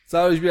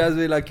Salut și bine ați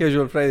venit la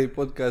Casual Friday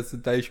Podcast.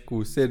 Sunt aici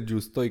cu Sergiu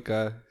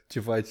Stoica. Ce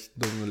faci,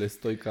 domnule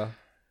Stoica?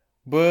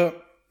 Bă,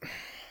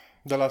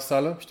 de la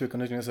sală, știu că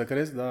nu ești bine să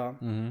crezi, dar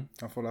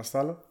am fost la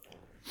sală.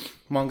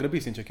 M-am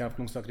grăbit, sincer, chiar am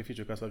făcut un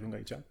sacrificiu ca să ajung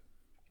aici.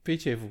 Păi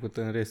ce ai făcut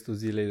în restul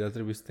zilei, dar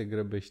trebuie să te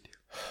grăbești?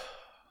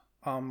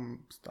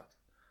 Am stat.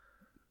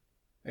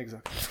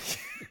 Exact.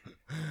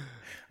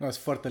 Nu,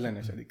 sunt foarte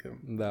leneș, adică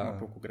Da. m-am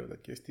făcut greu de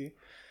chestii.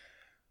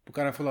 Pe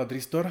care am fost la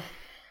Dristor.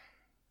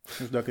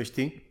 Nu știu dacă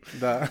știi,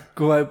 dar...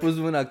 Cum ai pus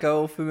mâna ca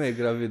o femeie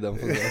gravidă am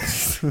făcut.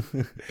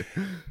 Nu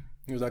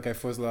știu dacă ai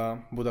fost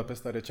la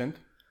Budapesta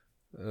recent.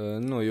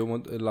 Nu, eu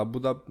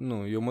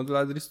mă duc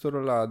la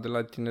Dristorul ăla de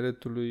la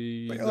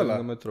tineretului de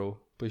lângă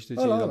metrou. Păi știi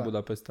ce e la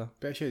Budapesta?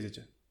 Pe așa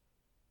zice.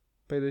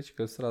 Păi deci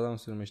că strada nu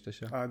se numește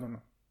așa.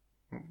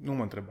 Nu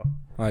mă întreba.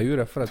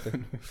 Iurea,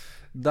 frate.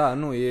 Da,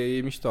 nu,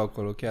 e mișto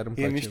acolo, chiar îmi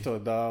place. E mișto,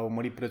 dar au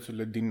mărit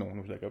prețurile din nou, nu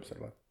știu dacă ai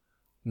observat.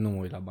 Nu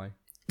mă uit la bani.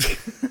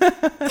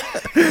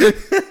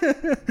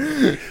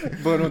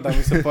 Bă, nu, dar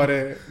mi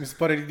se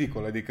pare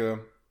ridicol,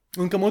 adică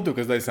încă mă duc,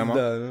 îți dai seama.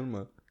 Da,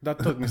 normal. Dar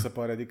tot mi se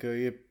pare, adică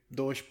e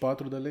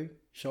 24 de lei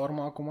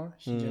shawarma acum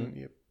și gen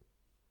e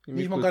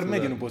nici măcar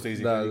medie nu pot să-i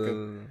zic,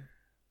 adică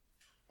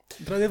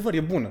într-adevăr,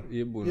 e bună.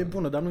 E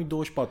bună, dar nu-i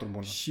 24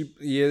 bună. Și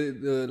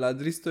la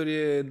Dristor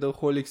e the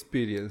whole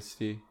experience,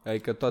 știi?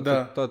 Adică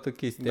toată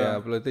chestia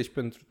aia, plătești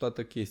pentru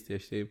toată chestia,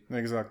 știi?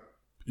 Exact.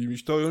 E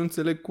mișto, eu nu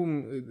înțeleg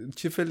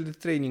ce fel de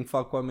training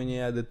fac oamenii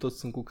ăia de toți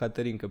sunt cu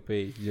caterincă pe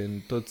ei, gen,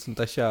 toți sunt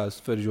așa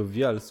super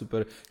jovial,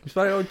 super... Mi se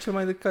pare că au cel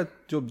mai decat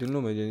job din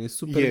lume, gen, e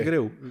super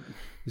greu,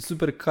 e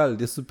super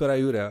cald, e super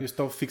aiurea. Eu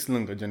stau fix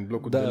lângă, gen,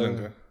 blocul de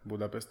lângă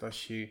Budapesta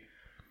și,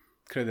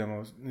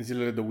 crede-mă, în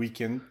zilele de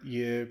weekend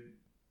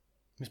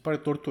mi se pare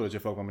tortură ce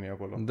fac oamenii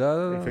acolo.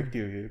 Da.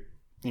 Efectiv, e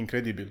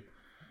incredibil.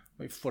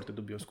 E foarte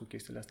dubios cu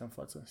chestiile astea în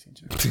față,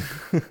 sincer.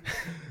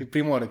 E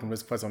prima oară când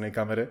vezi fața unei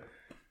camere.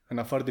 În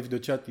afară de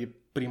videochat, e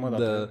prima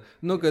dată. Da.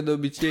 Nu, că de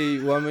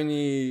obicei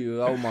oamenii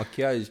au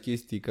machiaj,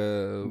 chestii,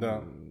 că...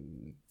 Da.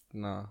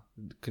 Na,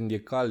 când e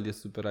cald, e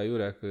super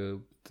aiurea, că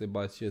te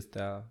bați și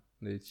astea,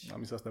 deci...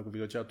 Am zis asta cu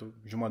videochatul,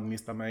 jumătate din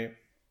lista mea e...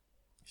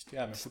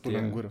 Știam, mi-a făcut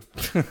în gură.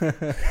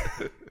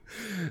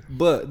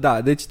 Bă,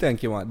 da, deci te-am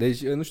chemat.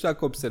 Deci, nu știu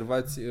dacă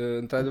observați,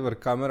 într-adevăr,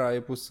 camera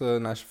e pusă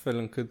în așa fel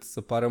încât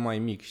să pară mai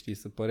mic, știi,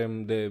 să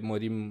părem de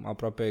mărimi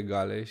aproape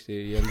egale,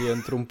 știi, el e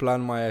într-un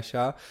plan mai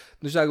așa.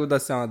 Nu știu dacă vă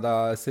dați seama,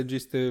 dar Sergiu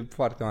este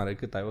foarte mare.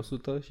 Cât ai?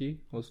 100 și?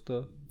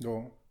 100?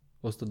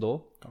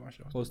 102? Cam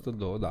așa.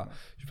 102, da.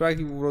 Și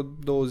practic vreo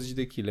 20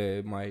 de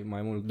kg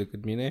mai mult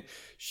decât mine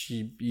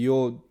și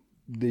eu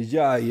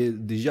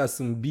deja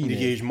sunt bine.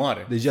 Adică ești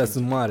mare. Deja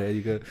sunt mare,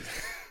 adică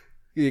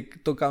e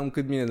tot cam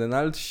cât mine de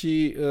înalt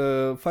și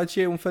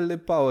face un fel de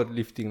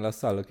powerlifting la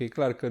sală, că e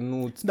clar că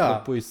nu îți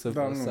propui să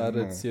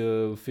arăți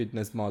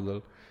fitness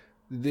model.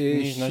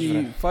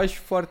 Și faci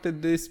foarte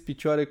des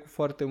picioare cu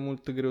foarte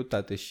multă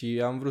greutate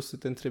și am vrut să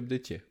te întreb de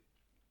ce.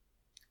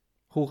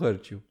 Who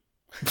hurt you?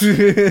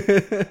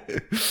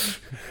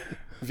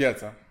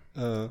 Viața.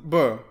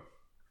 Bă,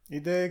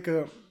 ideea e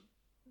că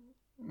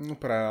nu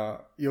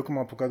prea... Eu când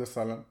m-am apucat de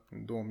sală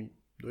în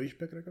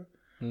 2012, cred că,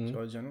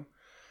 ceva de genul,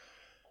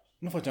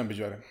 nu făceam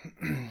picioare.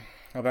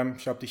 Aveam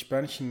 17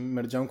 ani și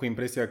mergeam cu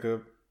impresia că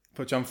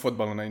făceam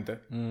fotbal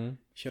înainte.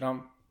 Și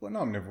eram, bă,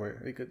 n-am nevoie.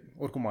 Adică,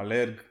 oricum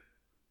alerg,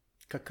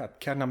 căcat,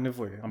 chiar n-am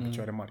nevoie, am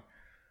picioare mari.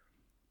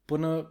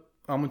 Până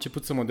am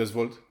început să mă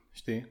dezvolt,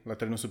 știi, la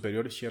terenul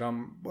superior și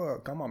eram, bă,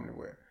 cam am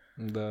nevoie.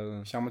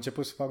 Da. Și am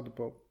început să fac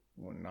după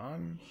un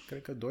an,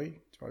 cred că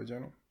 2, ceva de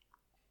genul.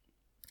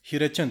 Și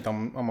recent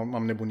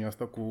am nebunia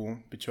asta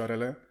cu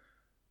picioarele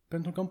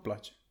pentru că îmi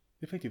place.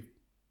 Efectiv.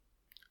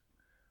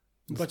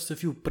 Îmi place să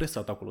fiu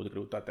presat acolo de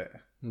greutatea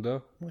aia.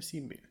 Da. Mă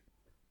simt bine.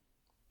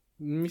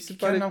 Mi se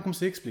chiar pare n-am cum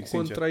să explic,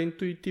 sincer.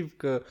 Contraintuitiv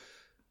că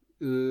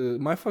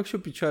mai fac și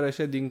eu picioare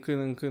așa din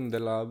când în când de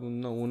la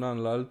un an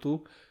la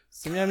altul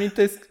să-mi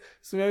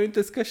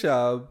amintesc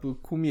așa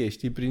cum e,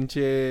 știi,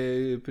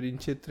 prin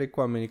ce trec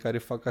oamenii care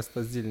fac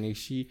asta zilnic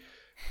și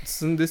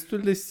sunt destul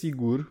de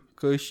sigur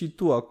că și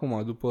tu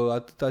acum, după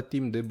atâta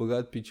timp de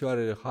băgat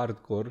picioare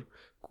hardcore,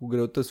 cu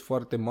greutăți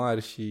foarte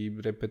mari și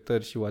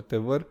repetări și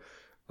whatever,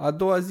 a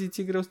doua zi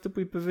ți-e greu să te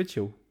pui pe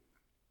WC-ul.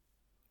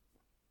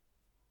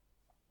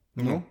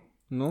 Nu?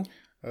 Nu?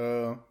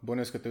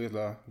 Bănuiesc că te uiți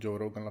la Joe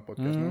Rogan la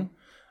podcast, nu?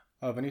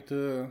 A venit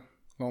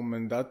la un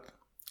moment dat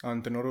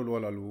antrenorul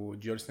ăla lui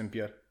George St.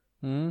 Pierre.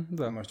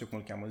 Da. Nu mai știu cum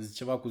îl cheamă. Zice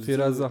ceva cu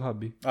Firaz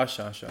Zahabi.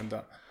 Așa,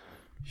 da.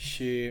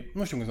 Și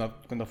nu știu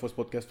când a fost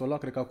podcastul ăla,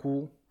 cred că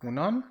acum un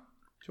an,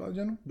 ceva de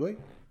genul, 2.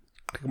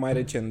 Cred că mai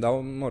recent, dar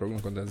mă rog, nu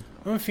contează.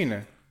 În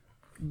fine,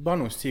 ba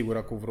nu, sigur,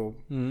 acum vreo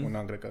un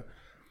an, cred că.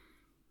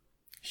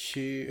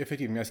 Și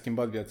efectiv, mi-a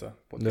schimbat viața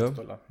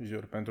podcastul ăla,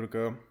 jur, pentru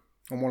că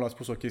omul a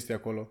spus o chestie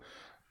acolo.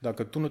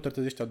 Dacă tu nu te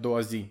trezești a doua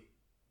zi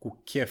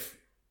cu chef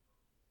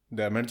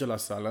de a merge la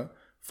sală,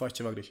 faci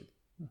ceva greșit.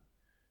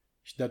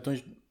 Și de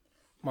atunci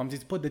m-am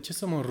zis, bă, de ce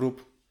să mă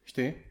rup,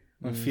 știi,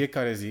 în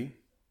fiecare zi,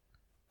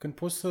 când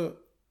pot să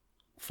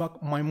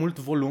fac mai mult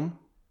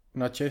volum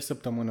în aceeași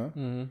săptămână,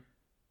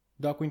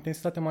 dar cu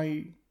intensitate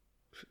mai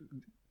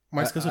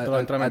mai scăzută la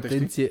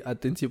antrenamente,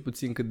 atenție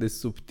puțin cât de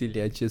subtil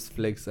e acest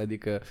flex,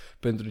 adică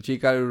pentru cei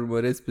care îl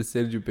urmăresc pe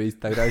Sergiu pe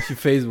Instagram și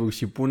Facebook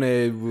și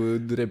pune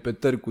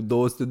repetări cu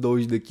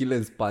 220 de kg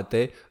în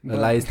spate,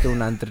 ăla este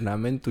un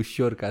antrenament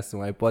ușor ca să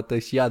mai poată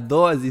și a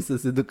doua zi să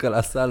se ducă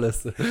la sală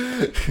să...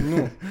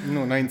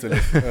 Nu, n-ai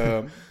înțeles.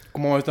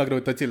 Cum am ajuns la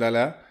greutățile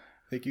alea,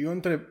 deci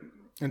eu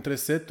între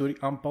seturi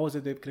am pauze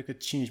de, cred că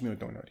 5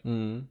 minute uneori.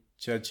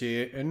 Ceea ce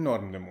e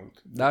enorm de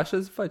mult. Da,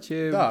 așa se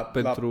face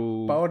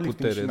pentru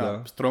putere, și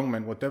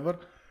strongman, whatever,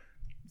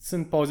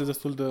 sunt pauze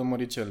destul de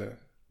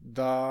măricele.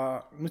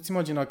 Dar nu-ți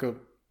imagina că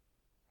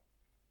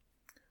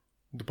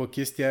după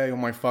chestia aia eu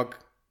mai fac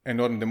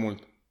enorm de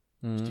mult.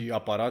 Știi,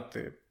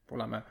 aparate,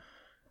 pula mea.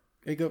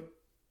 Adică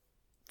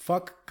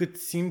fac cât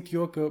simt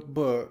eu că,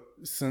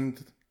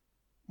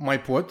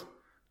 mai pot,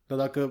 dar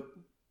dacă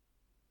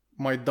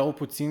mai dau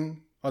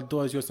puțin, a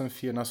doua zi o să-mi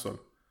fie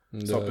nasol.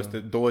 Da. Sau peste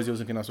 2 zile o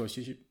să fie nasol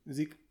și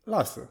zic,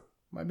 lasă,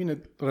 mai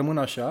bine rămân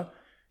așa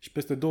și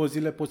peste 2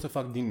 zile pot să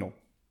fac din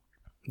nou.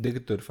 De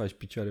câte ori faci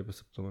picioare pe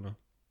săptămână?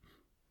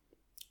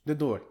 De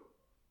 2 ori.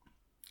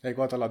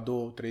 Adică o dată la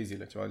 2-3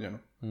 zile, ceva de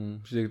genul.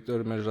 Și de câte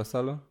ori mergi la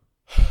sală?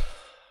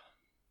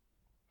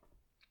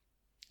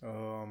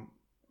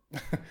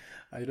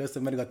 Aș vrea să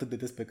merg atât de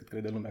des pe cât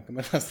crede lumea că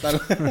merg la sală,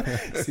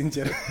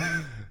 sincer.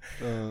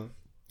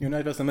 Eu nu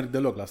aș vrea să merg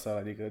deloc la sală,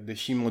 adică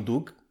deși mă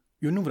duc,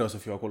 eu nu vreau să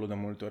fiu acolo de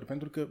multe ori,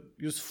 pentru că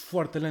eu sunt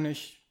foarte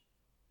leneș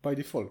by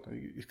default,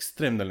 adică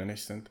extrem de leneș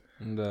sunt.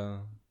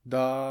 Da.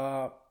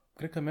 Dar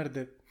cred că merg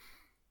de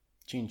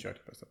 5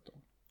 ori pe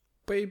săptămână.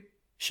 Păi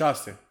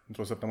 6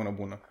 într-o săptămână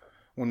bună.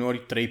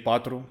 Uneori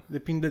 3-4,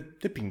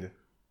 depinde.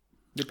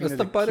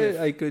 Asta pare,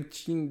 adică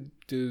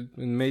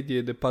în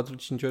medie de 4-5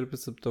 ori pe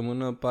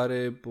săptămână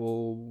pare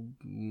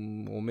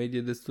o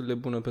medie destul de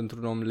bună pentru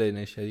un om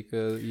leneș, adică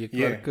e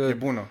clar că e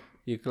bună.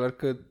 E clar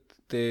că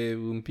te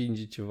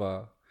împinge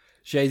ceva.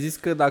 Și ai zis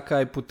că dacă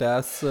ai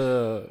putea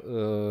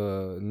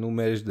să nu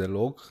mergi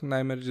deloc,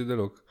 n-ai merge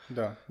deloc.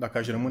 Da, dacă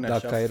aș rămâne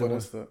așa fără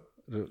să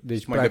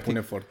deci, mai depun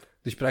efort.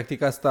 Deci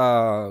practic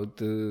asta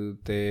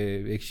te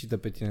excită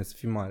pe tine să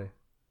fii mare.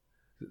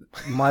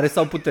 Mare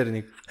sau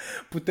puternic?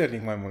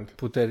 Puternic mai mult.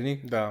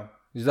 Puternic?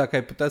 Da. Deci dacă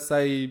ai putea să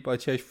ai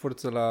aceeași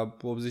forță la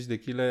 80 de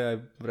kg,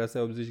 ai vrea să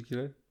ai 80 de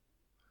kg?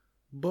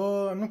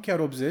 Bă, nu chiar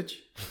 80.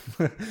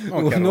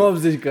 Nu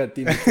 80 ca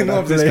tine. Nu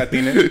 80 ca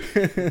tine.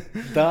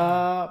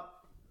 Dar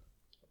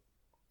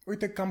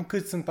uite cam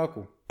cât sunt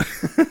acum.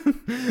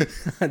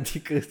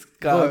 Adică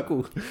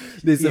acum.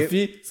 Deci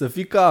să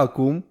fii ca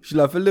acum și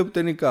la fel de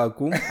puternic ca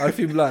acum ar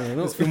fi blană,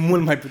 nu? Să fii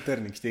mult mai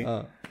puternic,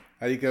 știi?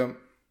 Adică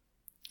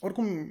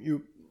oricum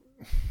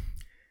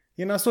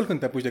e nasol când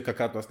te apuci de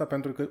căcatul ăsta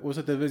pentru că o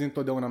să te vezi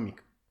întotdeauna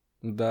mic.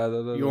 Da.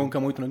 Eu încă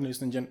mă uit în oglindă și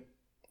sunt gen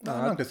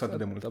n-am crescut atât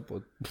de mult. Da,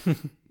 pot.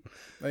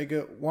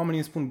 Adică oamenii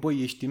îmi spun,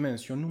 băi, ești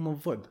imens și eu nu mă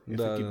văd.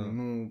 Efectiv,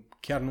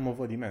 chiar nu mă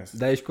văd imens.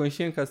 Dar ești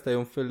conștient că asta e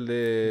un fel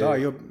de... Da,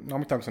 eu am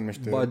uitat cum se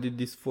numește. Body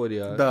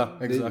dysphoria. Da,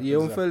 exact. E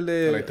un fel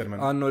de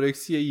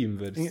anorexie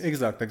invers.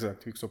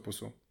 Exact, fix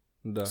opusul.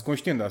 Da. Sunt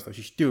conștient de asta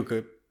și știu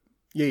că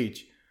e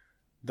aici.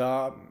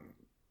 Dar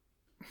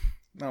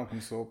n-am cum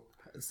să o...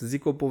 Să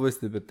zic o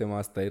poveste pe tema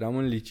asta. Eram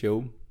în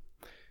liceu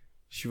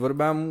și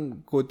vorbeam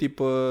cu o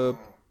tipă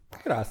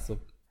grasă.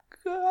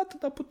 Că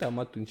atâta puteam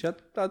atunci,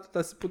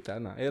 atâta se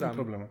putea, era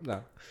problemă.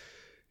 Da.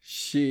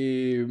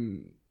 Și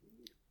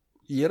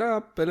era,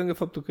 pe lângă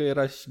faptul că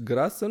era și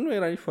grasă, nu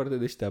era nici foarte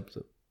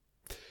deșteaptă.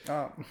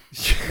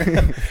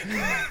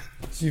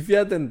 Și fii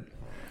atent,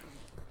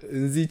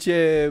 îmi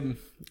zice,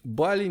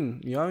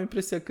 Balin, eu am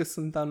impresia că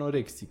sunt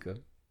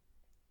anorexică.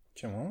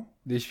 Ce, mă?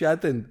 Deci fii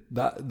atent,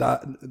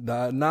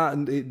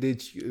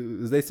 deci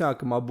îți dai seama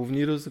că m-a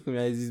buvnit râsul când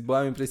mi-ai zis, bă,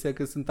 am impresia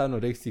că sunt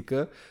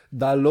anorexică,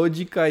 dar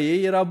logica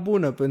ei era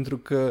bună, pentru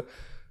că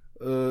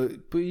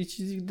păi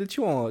zic,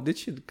 de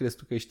ce crezi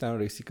tu că ești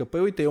anorexică? Păi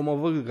uite, eu mă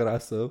văd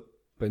grasă,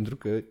 pentru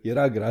că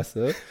era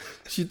grasă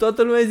și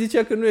toată lumea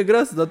zicea că nu e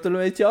grasă, toată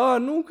lumea zicea,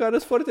 nu, că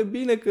arăți foarte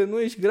bine, că nu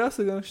ești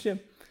grasă, că nu știu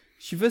ce.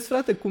 Și vezi,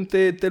 frate, cum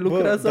te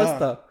lucrează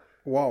asta.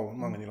 Wow,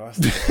 m-am gândit la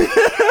asta.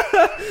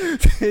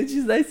 Deci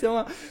îți dai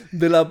seama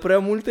de la prea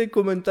multe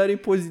comentarii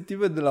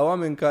pozitive de la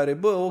oameni care,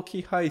 bă,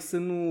 ok, hai să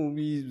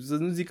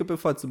nu zică pe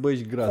față, bă,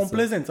 ești grasă.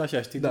 Complezență,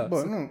 așa, știi? Da,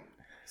 bă, nu.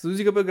 Să nu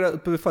zică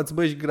pe față,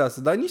 bă, ești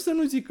grasă, dar nici să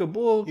nu zică,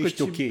 bă, că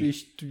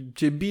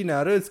ce bine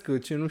arăți, că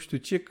ce nu știu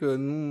ce, că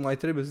nu mai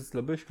trebuie să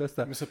slăbești, că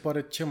asta. Mi se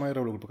pare cel mai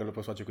rău lucru pe care le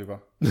poți face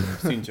cuiva.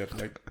 Sincer.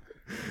 Like.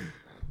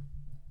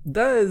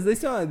 Da, îți dai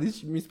seama,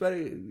 deci mi se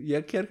pare,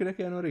 ea chiar credea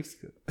că e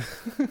anorexică.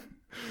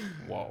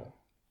 Wow.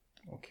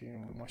 Ok,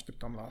 nu mă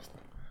așteptam la asta.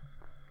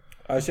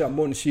 Așa,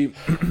 bun, și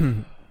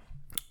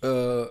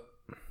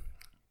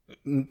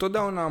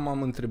întotdeauna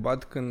m-am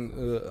întrebat când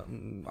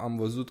am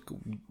văzut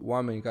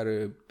oameni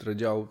care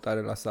trăgeau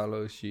tare la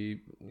sală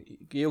și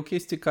e o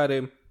chestie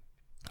care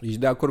ești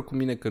de acord cu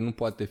mine că nu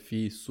poate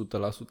fi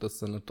 100%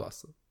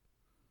 sănătoasă.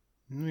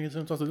 Nu e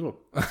sănătoasă deloc.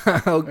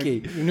 Ok.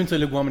 Eu nu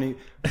înțeleg oamenii,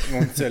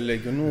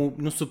 eu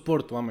nu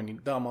suport oamenii.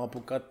 Da, m-am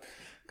apucat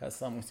ca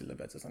să am un stil de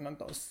viață, să mi-am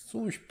dat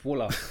suși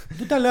pula.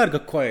 Du-te aleargă,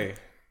 coaie.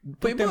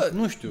 Păi bă,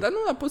 nu știu. Dar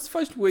poți să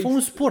faci un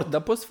sport.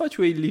 Dar poți să faci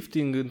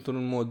weightlifting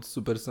într-un mod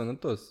super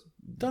sănătos.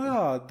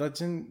 Da, dar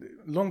gen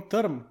long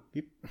term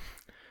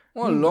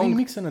Nu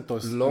nimic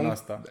sănătos în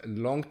asta.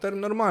 Long term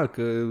normal,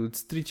 că îți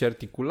strici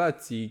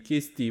articulații,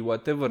 chestii,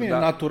 whatever. Bine,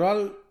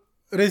 natural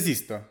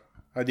rezistă.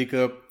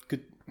 Adică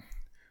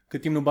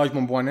cât timp nu bagi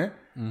bomboane,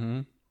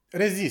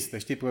 rezistă,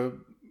 știi?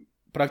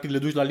 Practic le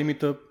duci la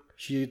limită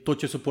și tot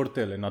ce suportă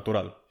ele,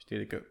 natural. Știi?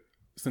 Adică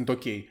sunt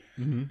ok.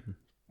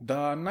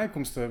 Dar n-ai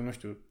cum să, nu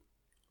știu,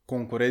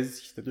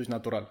 concurezi și te duci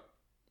natural.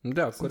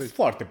 Da, sunt corect.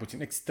 foarte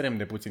puțini, extrem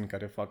de puțini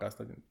care fac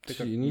asta.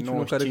 Și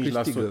niciunul care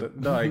câștigă.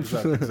 Da,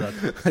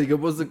 exact. Adică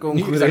poți să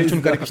concurezi. Exact,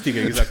 niciunul care câștigă,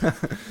 exact.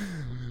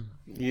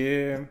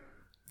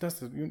 De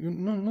asta, eu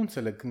nu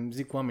înțeleg când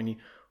zic oamenii,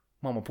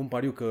 mamă, pun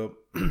pariu că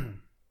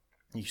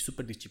ești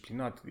super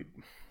disciplinat,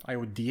 ai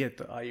o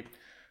dietă,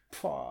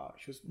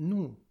 și eu zic,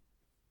 nu.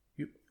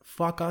 Eu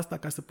fac asta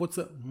ca să pot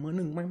să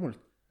mănânc mai mult.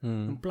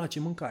 Îmi place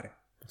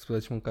mâncarea. Îți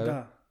place mâncarea?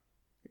 Da.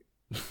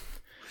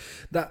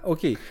 Da, ok.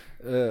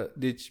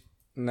 Deci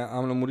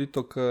am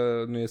lămurit-o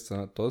că nu e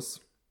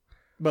sănătos.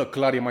 Bă,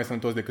 clar e mai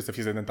sănătos decât să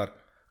fii sedentar.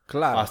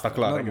 Clar. Asta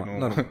clar.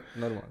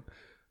 Normal.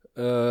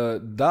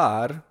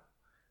 Dar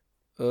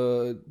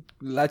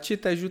la ce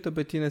te ajută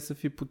pe tine să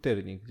fii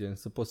puternic? Gen,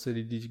 să poți să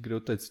ridici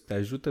greutăți? Te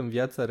ajută în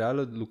viața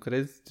reală?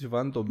 Lucrezi ceva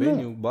în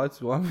domeniu? Nu.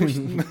 Bați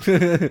oameni?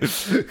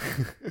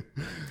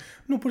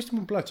 Nu, pur și simplu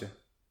îmi place.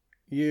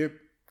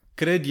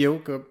 Cred eu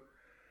că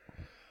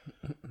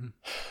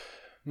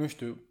nu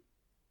știu,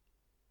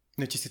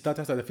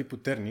 necesitatea asta de a fi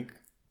puternic,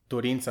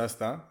 dorința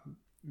asta,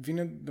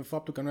 vine de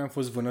faptul că noi am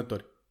fost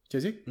vânători. Ce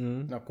zic?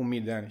 Acum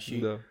mii de ani.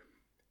 Și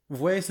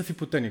voia e să fii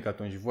puternic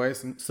atunci. Voia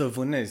e să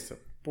vânezi, să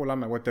pola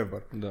mea,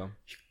 whatever. Da.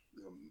 Și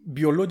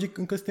biologic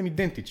încă suntem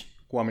identici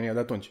cu oamenii de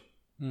atunci.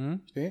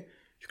 Știi?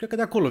 Și cred că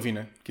de acolo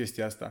vine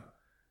chestia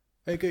asta.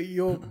 Adică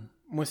eu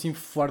mă simt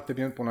foarte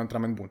bine pe un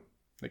antrenament bun.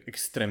 Like,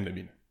 extrem de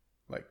bine.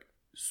 Like,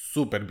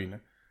 super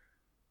bine.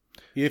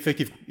 E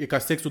efectiv, e ca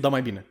sexul, dar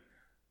mai bine.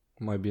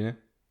 Mai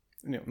bine?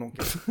 Nu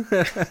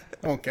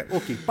ok,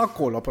 pe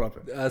acolo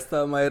aproape.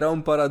 Asta mai era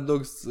un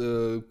paradox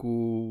cu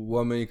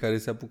oamenii care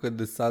se apucă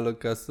de sală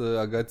ca să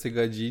agațe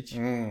gagici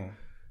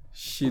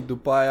și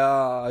după aia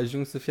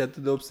ajung să fie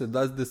atât de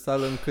obsedați de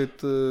sală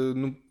încât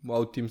nu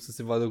au timp să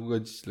se vadă cu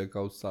gagicile că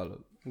au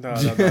sală. Da,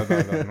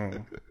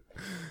 nu.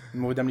 Nu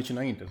mă vedeam nici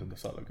înainte de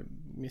sală, că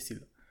mi-e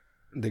silă.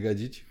 De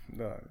gagici?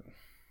 Da.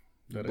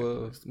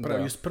 Eu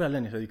sunt prea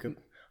leneș, adică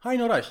hai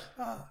în oraș.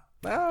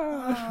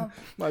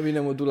 Mai bine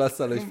mă duc la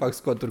sală și fac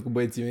squat-uri cu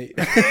băieții mei.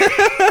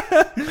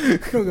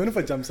 Nu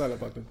făceam sală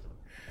pe atunci.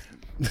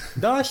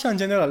 Da, așa în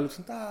general.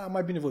 Sunt,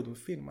 mai bine văd un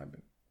film, mai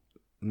bine.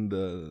 Da.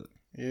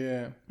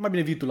 Mai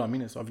bine vii tu la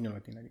mine sau vin eu la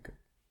tine, adică.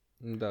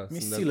 Da, mi-e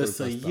silă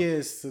să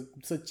ies,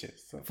 să ce?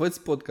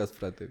 Fă-ți podcast,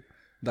 frate.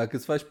 Dacă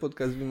îți faci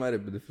podcast, vin mai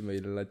repede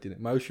femeile la tine.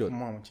 Mai ușor.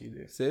 Mamă, ce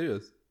idee.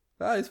 Serios?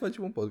 Hai să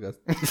facem un podcast.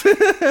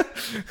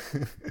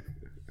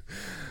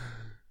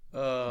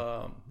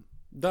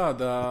 Da,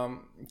 dar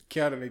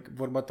chiar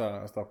vorba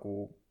ta asta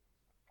cu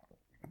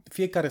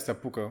fiecare se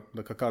apucă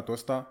de căcatul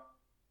ăsta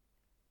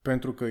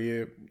pentru că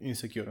e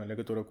insecure în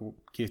legătură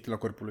cu chestiile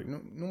corpului.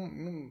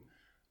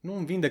 Nu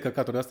îmi vinde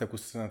căcatul astea cu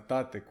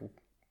sănătate, cu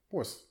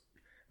poți.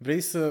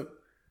 Vrei să,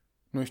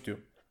 nu știu,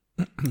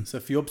 să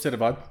fii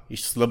observat,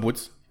 ești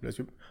slăbuț,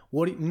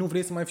 ori nu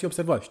vrei să mai fii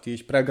observat, știi,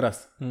 ești prea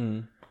gras.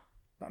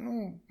 Dar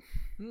nu...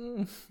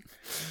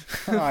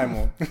 Hai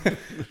mă,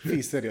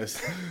 fii serios,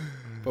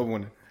 pe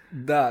bune.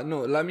 Da,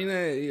 nu, la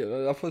mine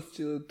a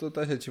fost tot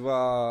așa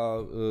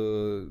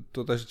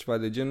ceva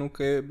de genul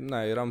că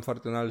eram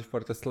foarte înalt și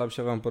foarte slab și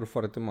aveam păr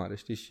foarte mare,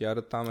 știi, și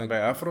arătam...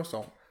 Aveai afro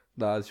sau?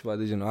 Da, ceva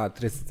de genul.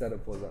 Trebuie să-ți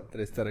arăt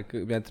poza, că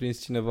mi-a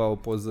trimis cineva o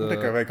poză... Uite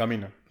că aveai ca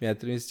mine. Mi-a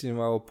trimis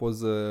cineva o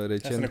poză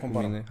recent cu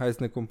mine. Hai să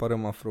ne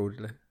comparăm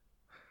afrourile.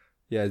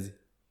 Ia zi.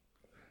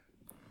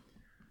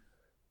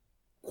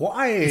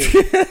 Coaie!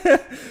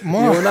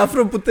 E un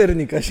afro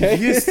puternic, așa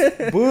e? Yes,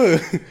 bă!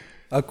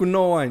 Acum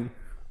 9 ani.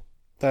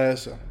 Da, e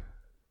așa.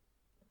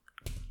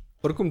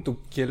 Oricum,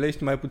 tu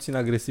chelești mai puțin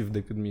agresiv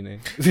decât mine.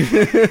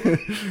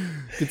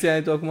 Câți ani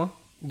ai tu acum?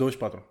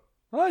 24.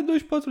 Ai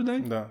 24 de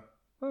ani? Da.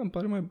 Îmi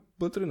pare mai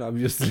bătrân,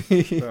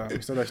 obviously. Da,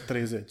 mi s-a dat și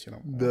 30.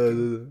 Da.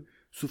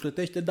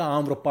 Sufletește, da,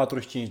 am vreo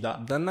 45,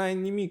 da. Dar n-ai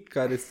nimic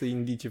care să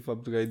indice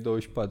faptul că ai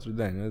 24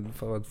 de ani.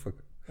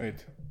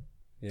 Uite.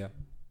 Ia.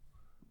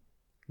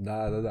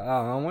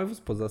 Da. Am mai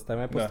văzut poza asta, ai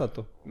mai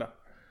postat-o.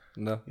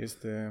 Da.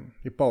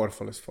 E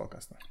powerful as fuck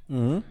asta.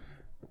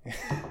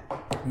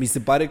 Mi se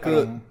pare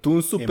că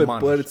tunsul pe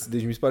părți,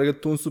 deci mi se pare că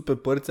tunsul pe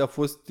părți a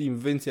fost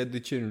invenția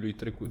deceniului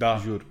trecut,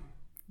 jur.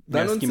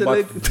 Dar mi-a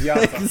schimbat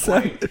viața.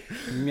 Exact.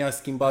 Mi-a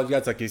schimbat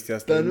viața chestia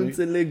asta. Dar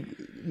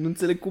nu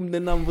înțeleg cum de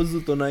n-am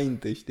văzut-o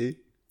înainte,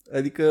 știi?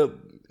 Adică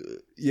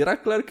era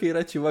clar că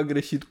era ceva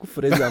greșit cu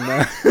freza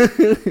mea.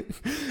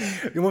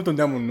 Eu mă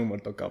tundeam un număr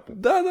tot capul.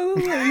 Da,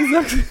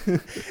 exact.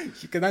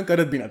 Și credeam că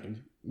arăt bine atunci.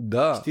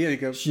 Da. Știi?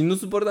 Adică... Și nu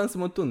suportam să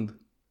mă tund.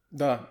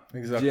 Da,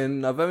 exact.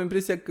 Gen, aveam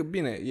impresia că,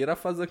 bine, era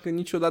faza că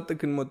niciodată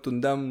când mă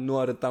tundeam nu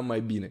arătam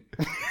mai bine.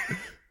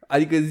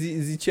 Adică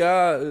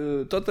zicea,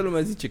 toată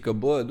lumea zice că,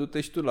 bă,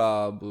 du-te și tu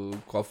la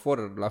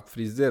coafor, la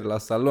frizer, la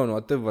salon,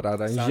 whatever,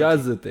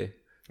 aranjează-te.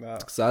 Da.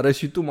 Să arăți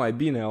și tu mai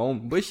bine,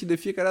 om. Bă, și de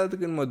fiecare dată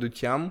când mă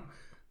duceam,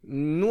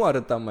 nu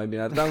arătam mai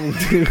bine, arătam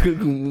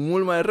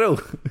mult mai rău.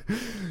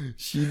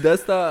 Și de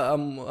asta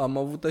am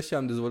avut așa,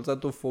 am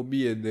dezvoltat o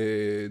fobie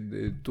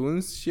de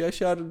tuns și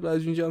așa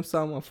ajungeam să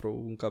am afro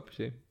în cap.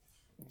 Și...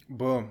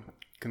 Bă,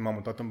 când m-am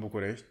mutat în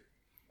București,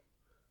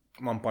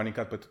 m-am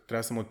panicat, că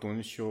trebuia să mă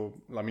tun și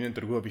eu, la mine în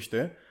Târgu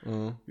Obiște,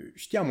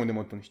 știam unde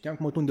mă tun, știam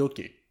că mă tun de ok.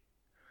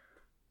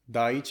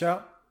 Dar aici,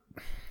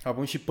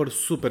 având și păr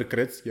super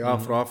creț, e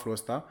afro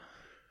ăsta,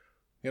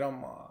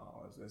 eram,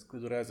 că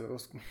durează,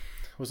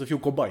 o să fiu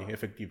cobai,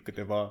 efectiv,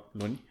 câteva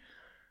luni.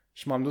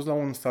 Și m-am dus la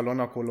un salon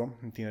acolo,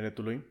 în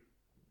Tineretului,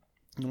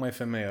 numai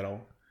femei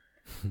erau.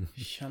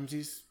 Și am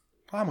zis,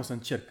 mă, să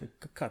încerc,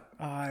 căcat,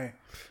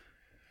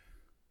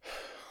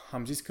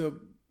 am zis că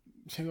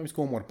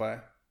omor pe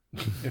aia.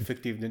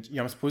 Efectiv. Deci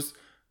i-am spus,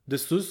 de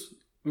sus,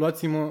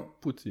 luați-mă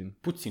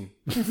puțin.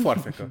 Un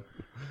foarfecă.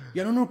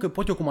 Iar nu, că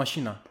pot eu cu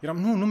mașina. Eram,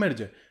 nu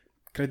merge.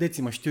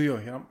 Credeți-mă, știu eu.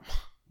 Eram,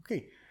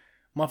 ok.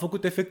 M-a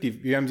făcut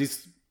efectiv. Eu i-am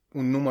zis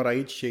un număr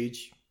aici și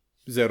aici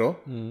 0.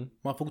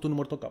 M-a făcut un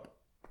număr tot cap.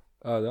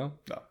 Da?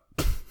 Da.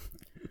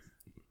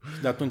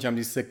 Și de atunci am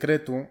zis,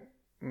 secretul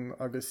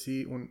a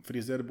găsi un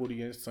frizer bur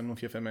e să nu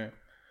fie femeie.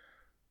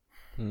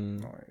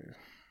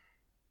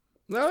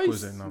 Da,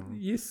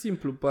 e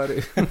simplu, pare.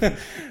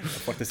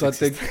 Foarte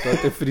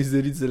toate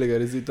frizerițele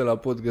care se uită la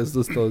podcastul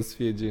ăsta o să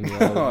fie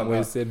genial.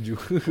 Măi, Sergiu.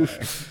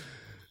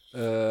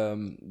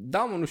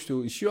 Da, mă, nu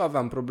știu. Și eu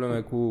aveam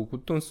probleme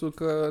cu tunsul,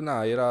 că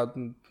era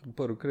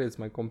părul creț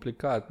mai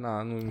complicat.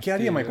 Chiar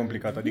e mai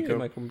complicat. Adică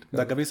mai complicat.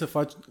 Dacă vrei să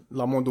faci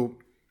la modul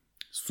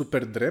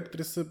super drept,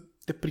 trebuie să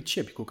te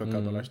pricepi cu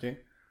căcatul ăla,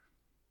 știi?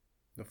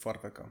 De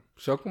foarte cam.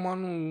 Și acum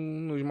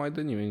nu-și mai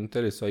dă nimeni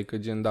interesul. Adică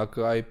gen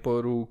dacă ai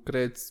părul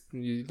creț,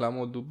 la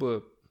modul,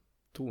 bă,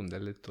 tu unde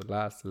tu?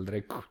 Lasă-l,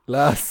 drecu.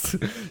 Lasă.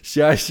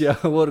 Și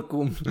așa,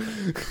 oricum.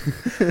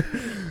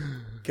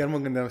 Chiar mă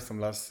gândeam să-mi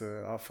las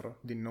afro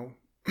din nou.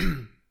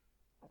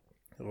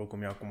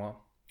 Oricum e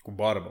acum cu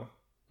barbă.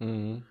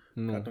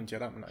 Nu. Atunci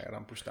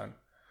eram puștan.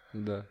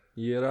 Da.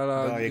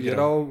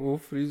 Era o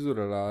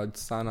frizură la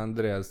San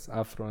Andreas,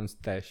 afro and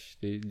stash,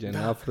 știi? Gen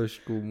afro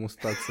și cu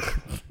mustață.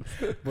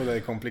 Bă, dar e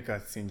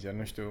complicat, sincer.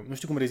 Nu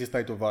știu cum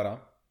rezistai tu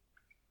vara.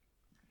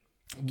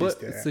 Bă,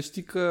 să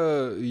știi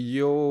că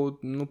eu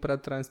nu prea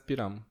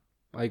transpiram.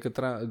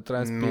 Adică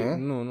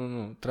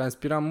nu.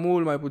 Transpiram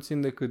mult mai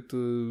puțin decât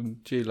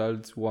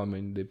ceilalți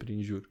oameni de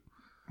prin jur.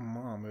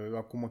 Mamă, eu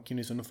acum mă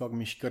chinui să nu fac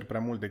mișcări prea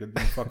mult decât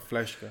nu fac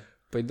flashcă.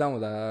 Păi da, mă,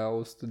 dar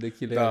 100 de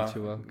kg e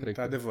ceva, cred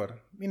că.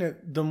 Adevăr.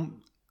 Bine,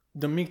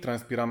 de mic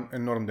transpiram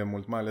enorm de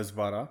mult, mai ales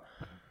vara.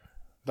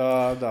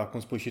 Da, cum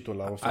spui și tu,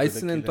 la 100 de kg. Hai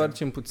să ne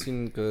întoarcem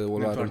puțin, că o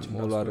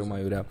luară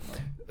mai urea.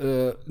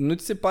 Nu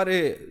ți se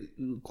pare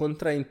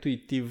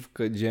contraintuitiv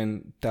că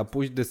gen te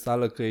apuci de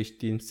sală că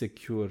ești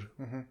insecure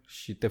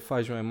și te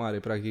faci mai mare,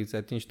 practic îți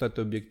atingi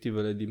toate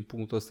obiectivele din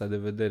punctul ăsta de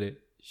vedere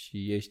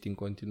și ești în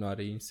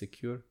continuare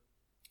insecure?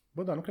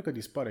 Bă, da, nu cred că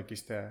dispare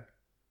chestia aia.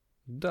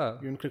 Da.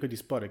 Eu nu cred că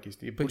dispare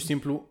chestia. E pur și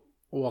simplu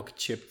o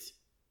accepti.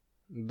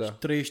 Da. Și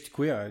trăiești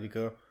cu ea.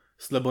 Adică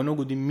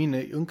slăbănogul din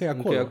mine încă e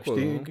acolo,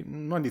 știi?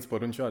 Nu a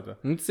dispărut niciodată.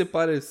 Nu ți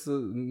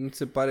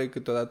se pare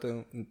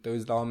câteodată te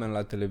uiți la oameni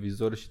la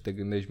televizor și te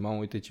gândești, mamă,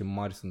 uite ce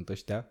mari sunt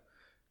ăștia,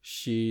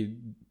 și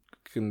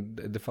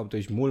când de fapt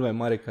ești mult mai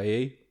mare ca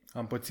ei?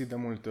 Am pățit de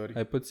multe ori.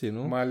 Ai pățit,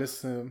 nu? Mai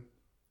ales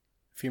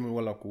filmul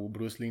ăla cu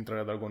Bruce Lee,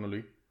 Intrarea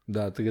Dragonului.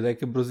 Da, te gândeai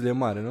că Bruce Lee e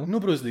mare, nu? Nu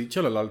Bruce Lee,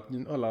 celălalt,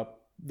 ăla,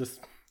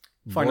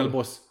 Final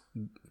Boss.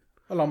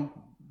 Ăla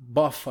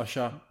buff,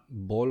 așa.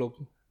 Bolo.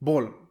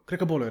 Cred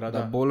că Bolo era,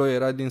 da. Bolo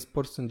era din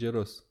Sport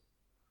Sângeros.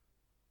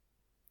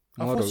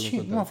 A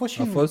fost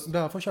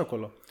și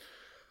acolo.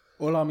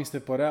 Ăla mi se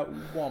părea,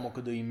 wow,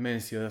 cât de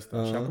imens e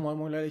ăsta. Și acum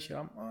mă uit și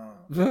eram...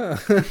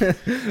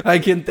 I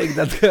can take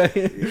that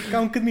guy.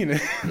 Cam cât mine.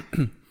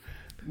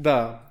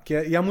 Da,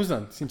 e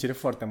amuzant. Sincer, e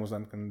foarte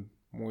amuzant când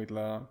mă uit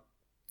la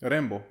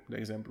Rambo, de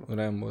exemplu.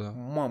 Rambo, da.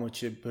 Mamă,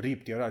 ce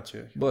ript era,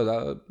 ce... Bă,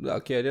 da,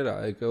 chiar era.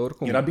 Adică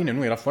oricum... Era bine,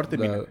 nu? Era foarte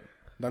bine.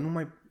 Dar nu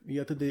mai e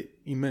atât de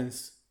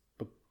imens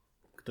pe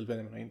cât îl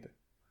vedem înainte.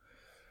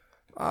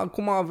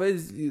 Acum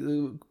vezi,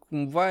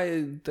 cumva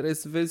trebuie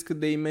să vezi cât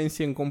de imens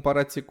e în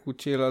comparație cu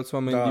ceilalți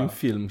oameni din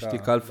film, știi,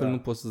 că altfel nu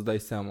poți să-ți dai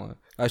seama.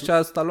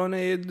 Așa,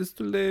 Stallone e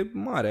destul de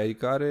mare,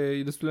 adică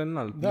e destul de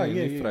înalt. Da,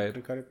 e fraier.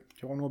 Cred că are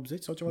ceva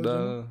 80 sau ceva de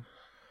genul.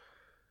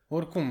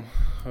 Oricum,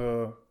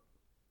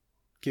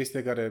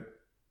 chestia care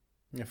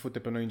ne fute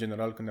pe noi în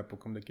general când ne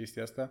apucăm de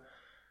chestia asta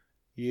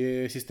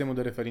e sistemul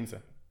de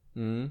referință.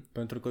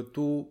 Pentru că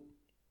tu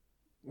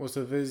o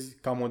să vezi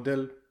ca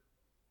model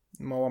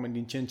numai oameni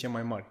din ce în ce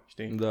mai mari,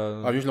 știi?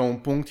 Da. Ajungi la un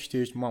punct,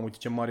 știi, mamă, uite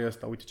ce mare e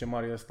ăsta, uite ce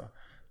mare e ăsta.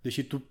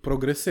 Deși tu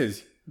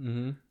progresezi.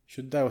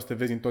 Și de-aia o să te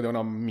vezi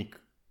întotdeauna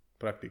mic,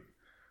 practic.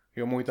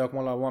 Eu mă uit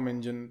acum la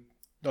oameni gen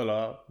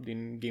ăla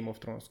din Game of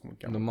Thrones, cum îl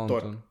cheamă? The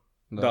Mountain.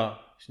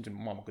 Da. Și gen,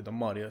 mamă, cât de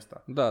mare e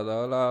ăsta. Da,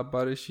 ăla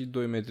are și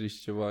 2 metri și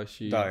ceva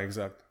și... Da,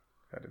 exact.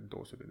 are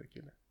 200 de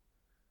kg.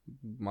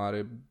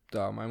 Are,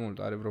 da, mai mult,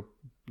 are vreo,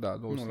 da,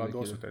 200 Nu, la de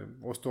 200.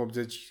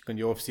 180 când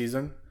e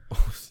off-season.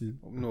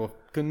 kg. Nu,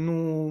 când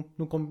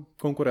nu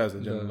concurează,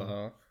 gen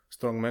la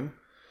strongman.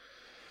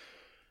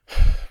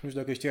 Nu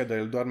știu dacă știa, dar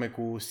el doarme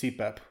cu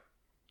CPAP.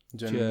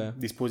 Gen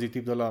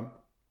dispozitiv de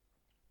la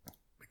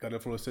pe care îl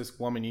folosesc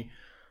oamenii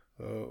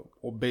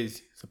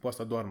obezi să poată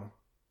să doarmă.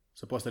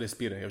 Să poată să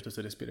respire. Eu știu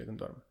să respire când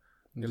doarme.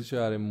 Deci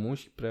are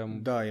mușchi prea...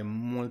 Da, e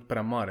mult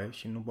prea mare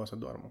și nu poate să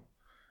doarmă.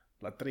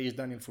 La 30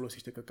 de ani îl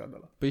folosește căcat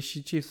ăla. Păi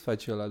și ce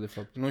face ăla, de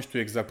fapt? Nu știu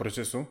exact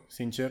procesul,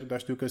 sincer, dar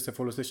știu că se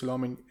folosește la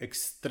oameni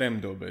extrem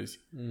de obezi.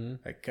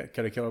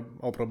 Care chiar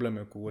au probleme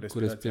cu respirația. Cu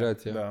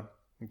respirația. Da,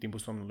 în timpul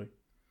somnului.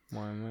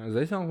 Îți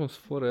dai seama cum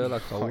sforă ăla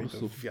ca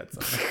ursul?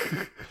 Viața.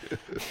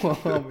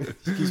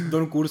 Știi,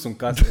 dorm cu ursul în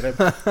casă.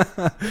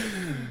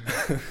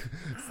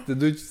 Să te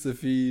duci să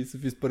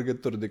fii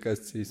spărgător de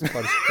casă, să-i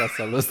spargi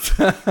casa lui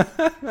ăsta.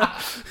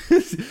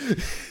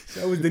 Și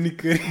auzi de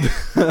nicăieri.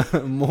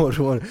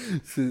 Mor.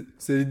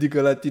 Se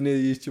ridică la tine,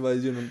 ești ceva de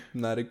genul,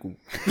 n-are cum.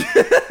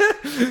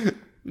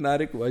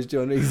 N-are cum, așa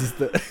ceva nu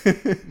există.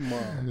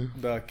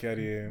 Da, chiar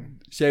e...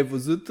 Și ai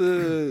văzut,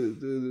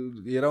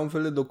 era un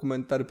fel de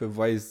documentar pe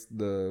Vice,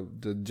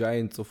 The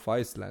Giants of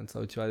Iceland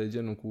sau ceva de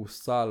genul, cu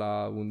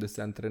sala unde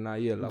se antrena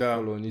el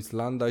acolo în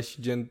Islanda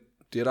și gen,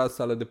 era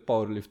sală de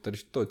powerlifter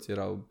și toți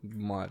erau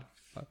mari.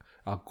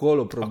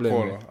 Acolo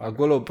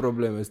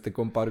probleme, să te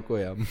compari cu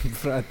ea.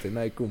 Frate,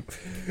 n-ai cum.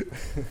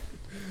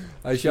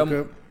 Așa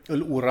că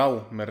îl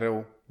urau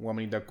mereu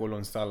oamenii de acolo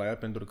în sala aia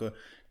pentru că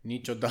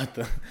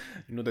niciodată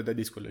nu dădea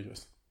discurile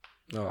jos.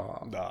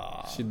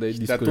 Da. Și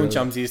de atunci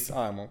am zis,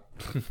 mă,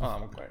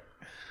 cu aia.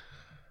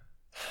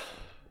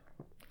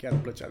 Chiar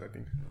îmi plăcea de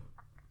timp.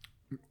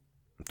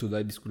 Tu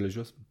dai discurile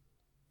jos?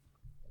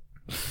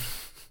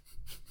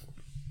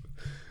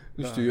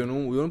 Nu știu, eu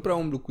nu prea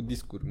umblu cu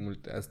discuri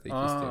multe, asta e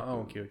chestia.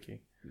 Ok.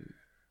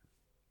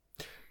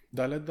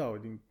 Dar le dau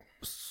din...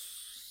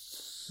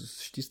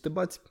 Știi să te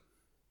bați?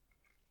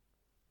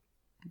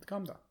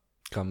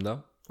 Cam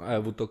da. Ai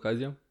avut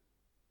ocazia?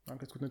 Am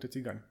crescut între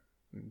țigani,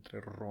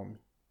 între romi.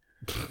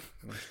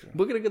 Nu știu.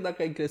 Bă, cred că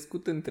dacă ai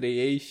crescut între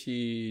ei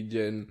și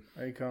gen...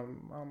 Adică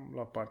am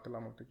luat parte la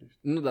multe chestii.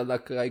 Nu, dar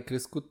dacă ai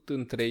crescut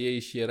între ei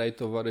și erai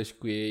tovarăș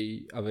cu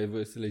ei, aveai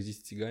voie să le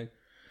zici țigani?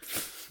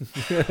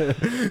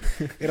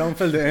 Era un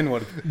fel de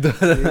N-word. Da.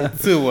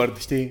 C-word,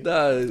 știi?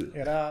 Da.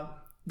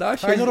 Era... Da,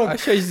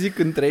 așa-și zic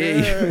între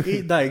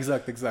ei. Da,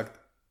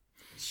 exact.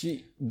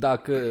 Și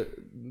dacă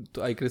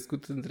tu ai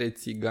crescut între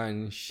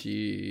țigani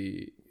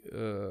și...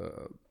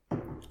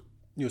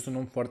 Eu sunt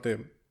un om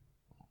foarte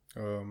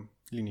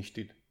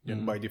liniștit,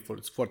 gen by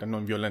default, foarte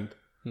non-violent.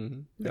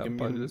 Da,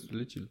 pare destul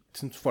de chill.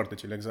 Sunt foarte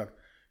chill, exact.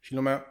 Și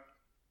lumea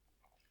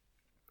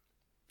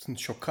sunt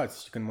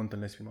șocați când mă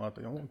întâlnesc prima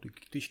dată.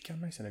 Tu ești chiar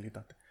nice în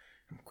realitate.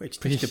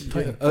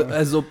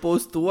 As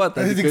opposed to what?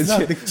 Adică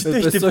exact,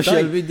 pe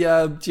social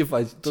media ce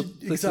faci? Tot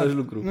același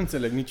lucru. Nu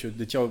înțeleg nici eu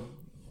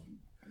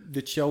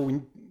de ce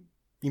au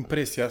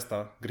impresia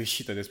asta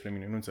greșită despre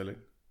mine. Nu înțeleg.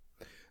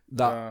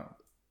 Da.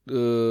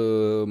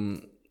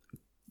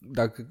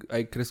 Dacă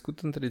ai crescut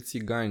între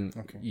țigani,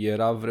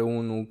 era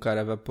vreunul care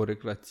avea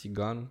porecla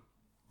țiganul?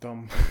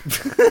 Da.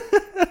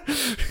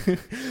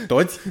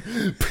 Toți?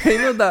 Păi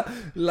nu, dar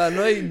la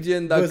noi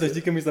gen dacă... Bă, să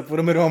știi că mi s-a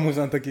părut mereu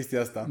amuzantă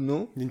chestia asta.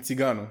 Nu? Din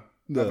țiganul.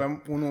 Da.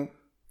 Aveam unul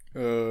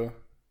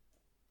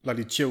la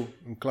liceu,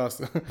 în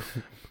clasă.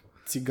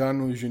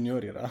 Țiganul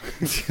junior era.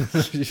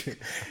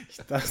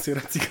 Și era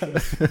țiganul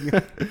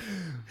junior.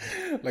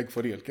 Like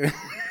for real.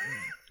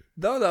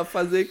 Da,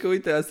 faza e că,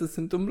 uite, asta se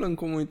întâmplă în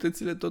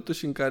comunitățile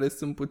totuși în care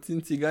sunt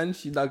puțini țigani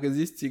și dacă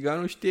zici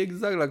țiganul, știi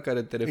exact la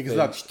care te referi.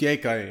 Exact, știai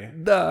care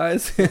e. Da, aia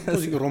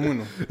zic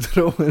românul.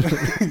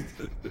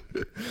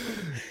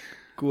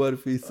 Cum ar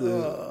fi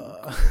să...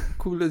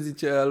 Cum le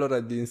zice aia lor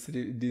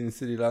din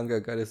Sri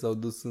Lanka care s-au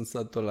dus în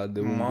satul ăla de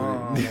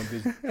unguri?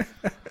 Deci...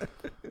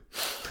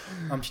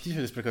 Am citit și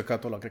despre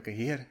căcatul ăla, cred că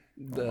ieri.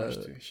 Da.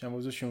 Și am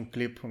văzut și un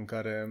clip în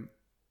care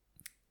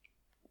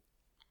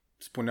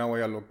spuneau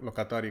ăia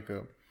locatarii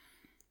că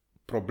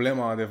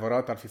problema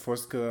adevărată ar fi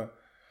fost că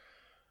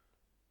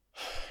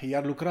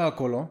i-ar lucra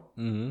acolo,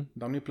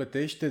 dar nu-i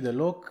plătește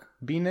deloc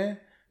bine,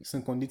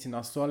 sunt condiții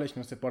nasoale și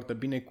nu se poartă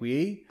bine cu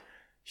ei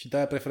și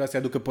de-aia prefera să-i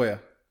aducă pe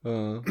ăia.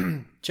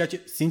 Ceea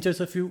ce, sincer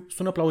să fiu,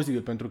 sună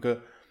plauzibil, pentru că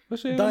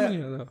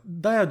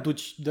de-aia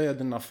aduci de-aia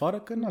din afară,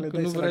 că le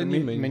dai să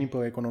meni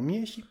pe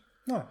economie și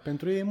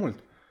pentru ei e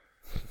mult.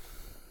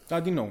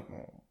 Dar din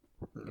nou,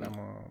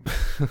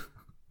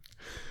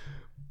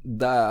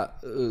 Da,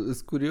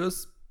 sunt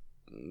curios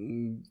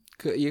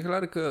că e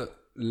clar că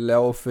le-a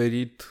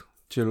oferit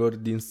celor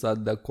din sat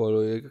de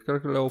acolo, e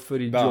clar că le-a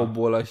oferit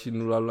jobul ăla și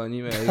nu l-a luat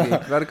nimeni. E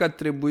clar că a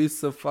trebuit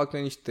să facă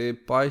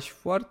niște pași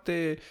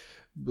foarte,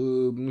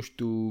 nu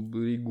știu,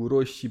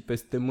 riguroși și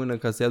peste mână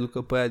ca să-i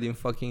aducă pe aia din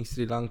fucking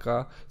Sri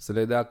Lanka, să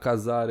le dea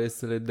cazare,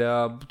 să le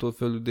dea tot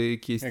felul de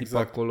chestii pe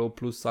acolo,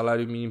 plus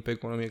salariu minim pe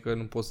economie, că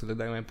nu poți să le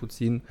dai mai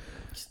puțin.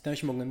 Stăteam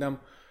și mă gândeam,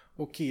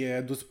 ok, ai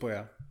adus pe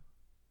aia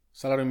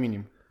salariu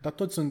minim, dar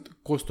toți sunt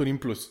costuri în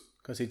plus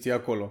ca să-i ții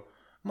acolo.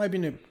 mai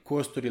bine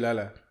costurile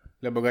alea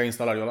le băgai în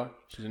salariul ăla.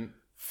 Și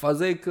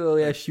faza e că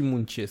ăia și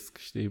muncesc,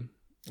 știi?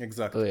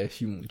 Exact. Ăia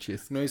și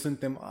muncesc. Noi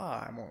suntem,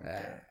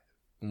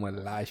 mă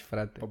lași,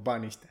 frate. Pe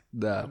banii ăștia.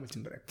 Da.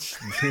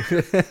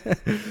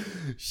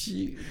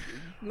 Și,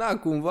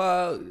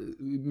 cumva,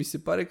 mi se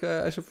pare că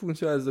așa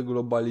funcționează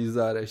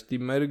globalizarea, știi?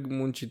 Merg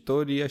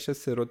muncitorii, așa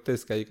se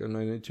rotesc, adică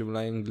noi ne ducem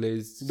la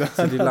englezi,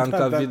 Sri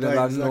Lanka vine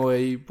la exact.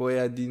 Noi, pe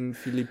aia din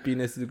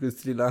Filipine se duc în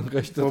Sri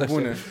Lanka și tot așa.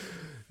 Bune.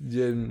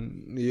 Gen,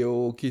 e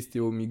o chestie,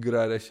 o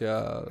migrare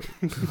așa.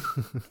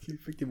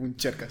 Efectiv un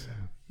cerc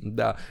așa.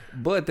 Da.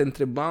 Bă, te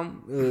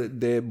întrebam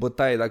de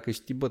bătaie, dacă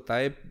știi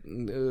bătaie,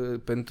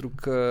 pentru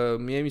că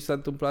mie mi s-a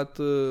întâmplat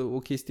o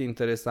chestie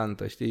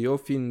interesantă, știi? Eu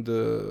fiind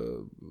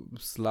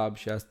slab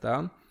și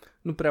asta,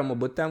 nu prea mă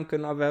băteam că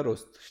n-avea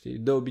rost, știi?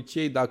 De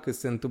obicei, dacă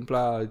se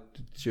întâmpla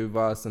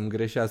ceva să-mi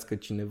greșească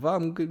cineva,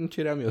 îmi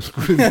ceream eu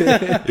scuze.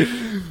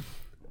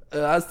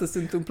 Asta se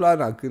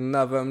întâmpla, când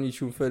n-aveam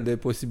niciun fel de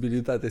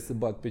posibilitate să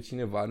bat pe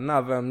cineva.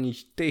 N-aveam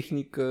nici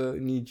tehnică,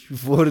 nici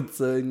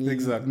forță,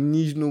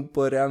 nici nu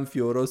păream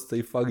fioros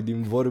să-i fac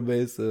din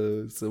vorbe,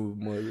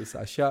 să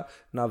așa.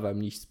 N-aveam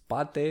nici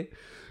spate,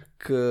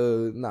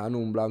 că nu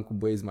umblam cu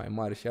băieți mai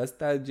mari și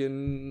astea, gen,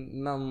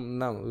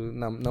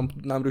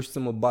 n-am reușit să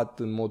mă bat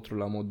în Motru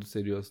la modul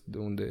serios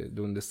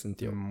de unde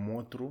sunt eu.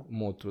 Motru?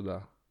 Motru,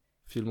 da.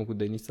 Filmul cu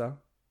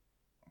Denisa?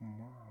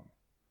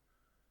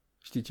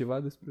 Știi ceva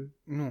despre?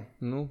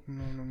 Nu?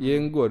 E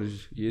în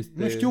Gorj.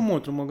 Nu știu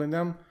Motru, mă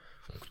gândeam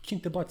cu cine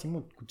te bați,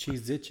 mă? Cu cei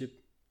 10,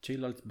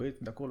 ceilalți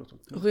băieți de acolo?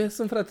 Ăia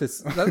sunt, frate.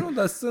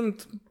 Dar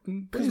sunt...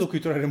 Câți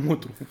locuitori are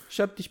Motru?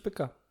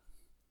 17K.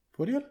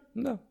 For real?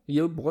 Da.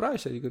 E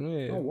oraș, adică nu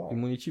e, e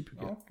municipiu.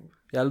 Okay.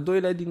 E al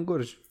doilea din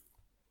Gorj.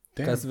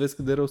 Damn. Ca să vezi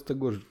cât de rău stă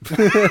Gorj.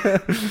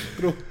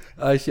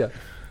 Așa.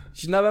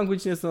 Și n-aveam cu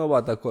cine să mă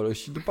bat acolo.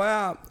 Și după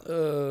aia,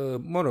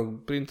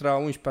 printre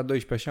a 11-a,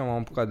 12-a așa m-am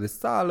apucat de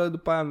sală.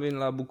 După aia am venit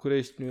la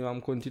București, am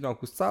continuat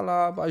cu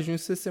sala.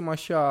 Ajunsesem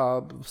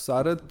așa să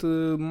arăt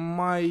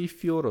mai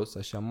fioros,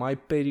 așa, mai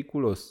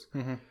periculos.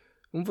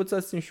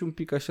 Învățasem și un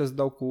pic așa să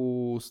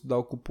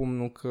dau cu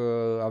pumnul,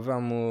 că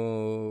aveam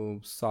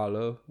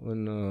sală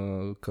în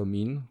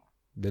cămin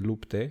de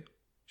lupte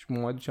și mă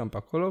mai duceam pe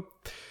acolo.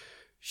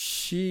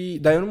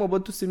 Dar eu nu mă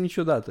bătusem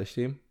niciodată,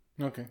 știi?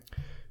 Ok.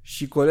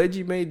 Și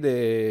colegii mei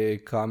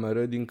de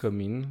cameră din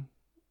cămin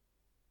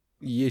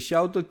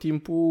ieșeau tot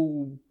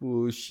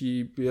timpul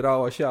și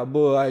erau așa,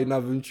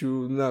 n-avem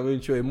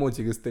nicio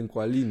emoție, că suntem cu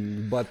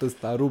Alin, bată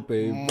ăsta,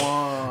 rupe.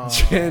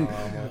 Gen,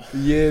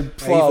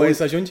 ai voie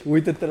să ajungi?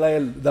 Uite-te la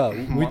el,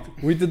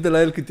 uite-te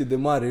la el cât e de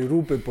mare,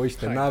 rupe pe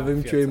ăștia, n-avem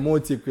nicio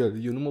emoție cu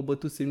el. Eu nu mă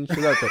bătusem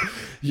niciodată.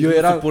 Eu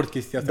eram, suport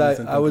chestia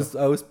asta.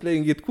 I was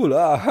playing it cool.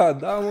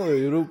 Da,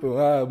 mă, rupe,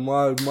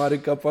 mare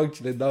capac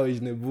ce le dau,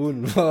 ești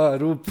nebun,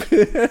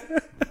 rupe.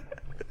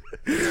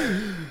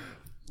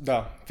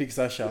 Da, fix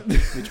așa.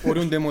 Deci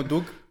oriunde mă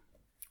duc,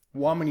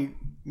 oamenii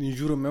din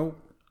jurul meu,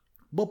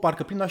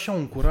 parcă prind așa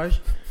un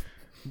curaj,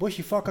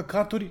 și fac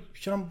căcaturi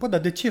și eram, dar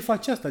de ce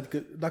faci asta?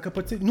 Adică dacă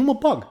pățești, nu mă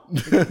bag.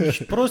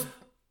 Ești prost.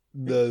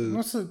 Da. Nu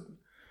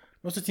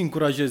o să-ți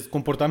încurajezi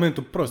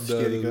comportamentul prost,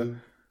 știi? Adică...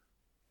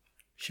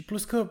 Și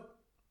plus că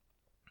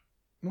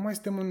nu mai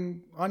suntem în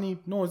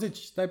anii 90,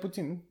 stai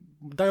puțin.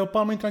 Dai o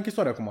palmă, intră în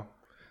închisoare acum.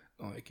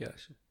 E chiar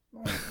așa.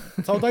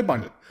 Sau dai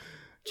bani.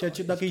 Ceea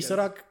ce dacă ești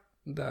sărac,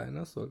 da, e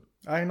nasol.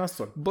 Ai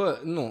nasol.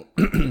 Nu.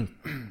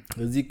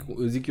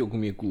 zic eu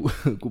cum e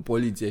cu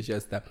poliția și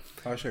astea.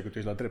 Așa, că tu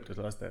ești la dreptate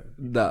la astea.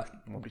 Da.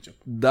 Mă pricep.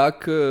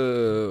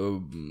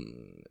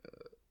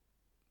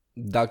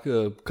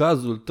 Dacă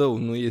cazul tău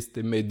nu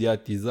este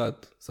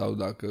mediatizat sau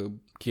dacă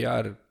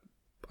chiar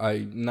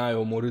n-ai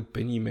omorât pe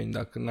nimeni,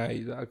 dacă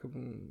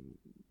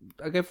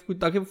ai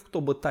făcut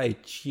o bătaie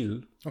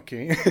chill,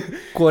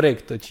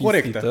 corectă,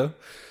 cinstită,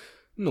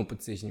 nu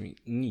pățești nimic,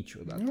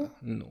 niciodată.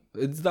 Nu.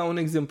 Îți dau un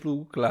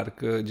exemplu clar,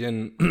 că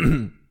gen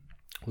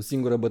o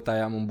singură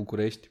bătaie am în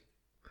București,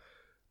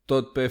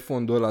 tot pe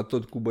fondul ăla,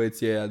 tot cu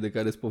băieții aia de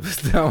care îți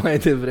povesteam mai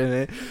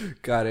devreme,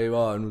 care,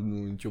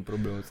 nu nicio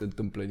problemă, se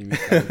întâmplă nimic,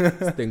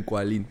 suntem cu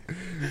Alin.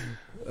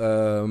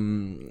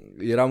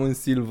 Eram în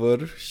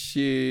Silver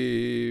și,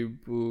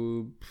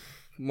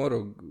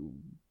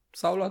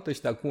 s-au luat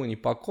ăștia cu unii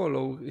pe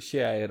acolo și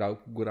aia erau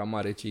cu gura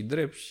mare cei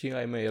drept și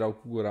ai mei erau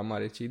cu gura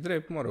mare cei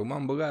drept.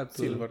 M-am băgat.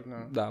 Silver,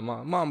 da,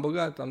 m-am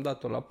băgat, am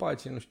dat-o la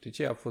pace, nu știu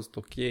ce, a fost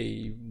ok,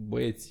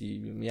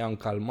 băieții i-am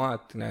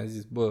calmat, ne-am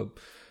zis,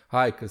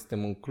 hai că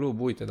suntem în club,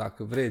 uite,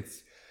 dacă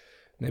vreți,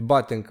 ne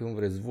batem când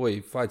vreți voi,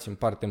 facem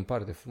parte în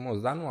parte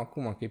frumos, dar nu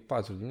acum că e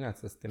 4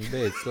 dimineața, suntem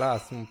beți,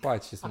 lasă-mă în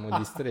pace să mă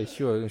distrez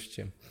și eu, nu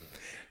știu ce.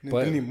 Ne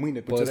întâlnim mâine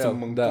pe ce s-am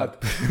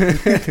mâncat.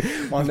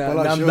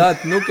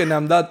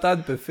 Ne-am dat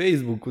ad pe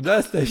Facebook cu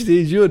de-astea,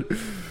 știi, jur.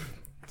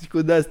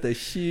 Cu de-astea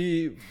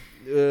și...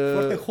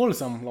 Foarte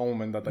wholesome la un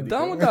moment dat.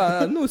 Adică...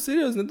 Da, nu,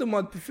 serios, ne dăm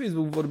ad pe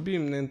Facebook,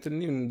 vorbim, ne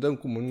întâlnim, ne dăm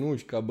cu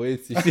mânuși ca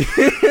băieții, știi?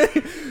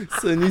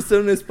 să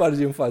nu ne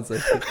spargem fața,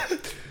 știi?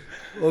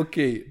 Ok.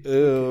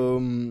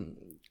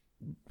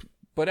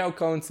 Păreau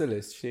că au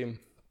înțeles,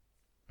 știi?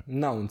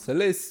 N-au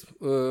înțeles,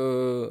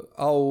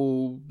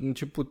 au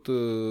început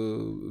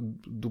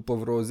după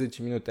vreo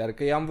 10 minute, iar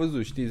că i-am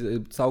văzut,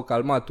 știi, s-au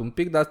calmat un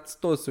pic, dar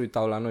toți se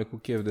uitau la noi cu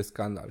chef de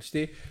scandal,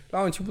 știi? La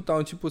un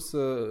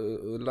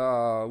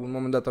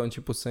moment dat au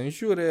început să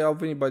înjure, au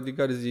venit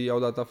bodyguards-ii, i-au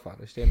dat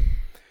afară, știi?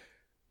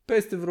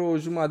 Peste vreo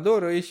jumătate de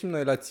oră ieșim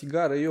noi la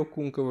țigară, eu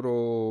cu încă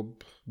vreo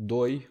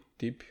 2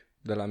 tipi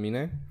de la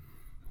mine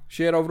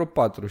și erau vreo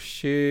 4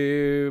 și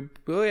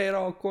ăia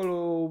erau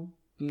acolo,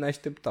 ne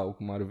așteptau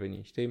cum ar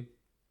veni, știi?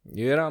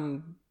 Eu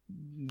eram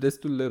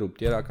destul de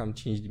rupt, era cam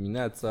 5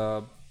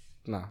 dimineața,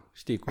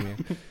 știi cum e.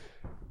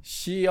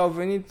 Și au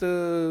venit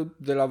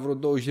de la vreo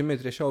 20 de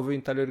metri și au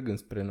venit alergând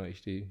spre noi,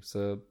 știi,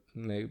 să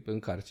ne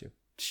încarce.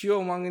 Și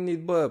eu m-am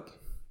gândit,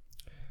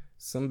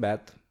 sunt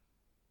beat.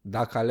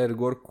 Dacă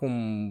alerg oricum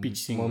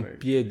mă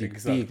împiedic,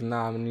 exact.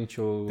 N-am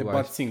nicio... Te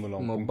bat singur la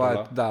un punct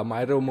ăla. Da,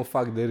 mai rău mă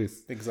fac de râs.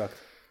 Exact.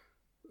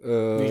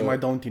 Nici mai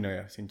dau în tine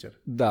aia, sincer.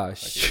 Da,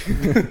 și...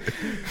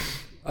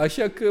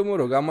 Așa că, mă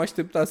rog, am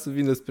așteptat să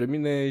vină spre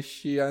mine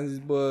și am zis,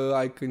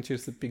 hai că încerc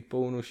să pic pe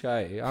unul și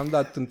aia e. Am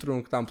dat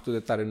într-unul cât am putut de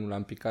tare, nu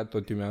l-am picat,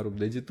 tot eu mi-am rupt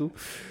degetul.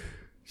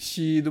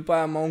 Și după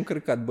aia m-au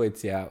încărcat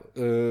băieții aia.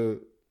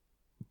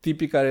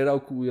 Tipii care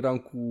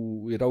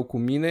erau cu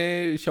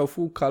mine și-au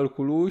făcut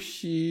calculul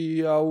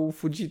și au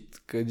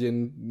fugit, că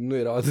gen nu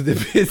erau atât de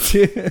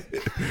bețe.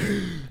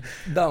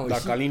 Da,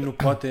 dacă Alin nu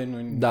poate,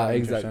 nu... Da,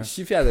 exact. Așa.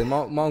 Și fii atent,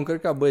 m-au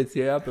încărcat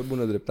băieții aia pe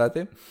bună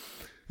dreptate.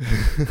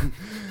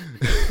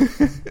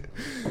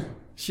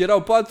 Și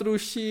erau 4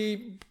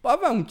 și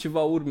aveam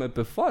ceva urme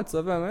pe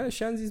față,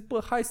 și am zis,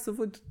 hai să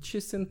văd ce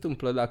se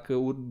întâmplă dacă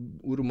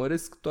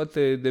urmăresc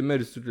toate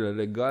demersurile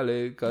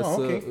legale ca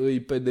să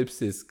îi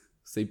pedepsesc.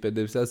 Să-i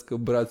pedepsească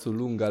brațul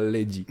lung al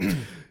legii.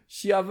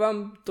 Și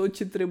aveam tot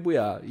ce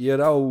trebuia.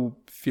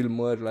 Erau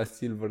filmări la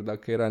Silver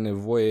dacă era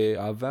nevoie.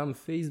 Aveam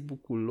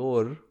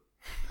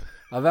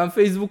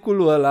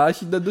Facebook-ul ăla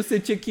și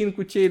dăduse check-in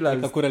cu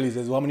ceilalți. Dacă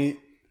realizez, oamenii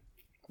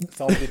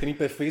s-au prietenit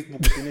pe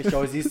Facebook cu tine și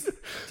au zis,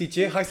 știi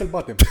ce, hai să-l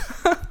batem.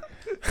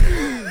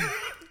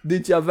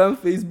 Deci aveam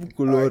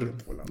Facebook-ul lor,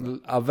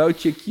 aveau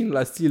check-in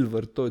la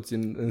Silver toți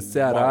în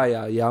seara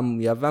aia,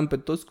 i aveam pe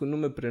toți cu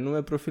nume,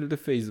 prenume, profil de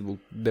Facebook,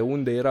 de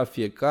unde era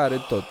fiecare,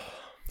 tot.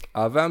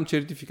 Aveam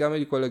certificat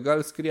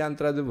medico-legal, scria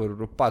într-adevăr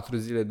vreo 4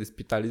 zile de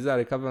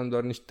spitalizare, că aveam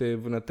doar niște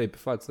vânătăi pe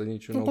față,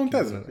 niciun ochi. Nu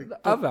contează.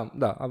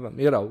 Aveam,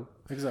 erau.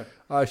 Exact.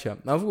 Așa,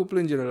 am făcut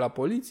plângere la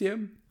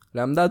poliție,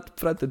 le-am dat,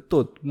 frate,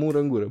 tot, mură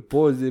în gură,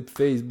 poze,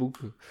 Facebook.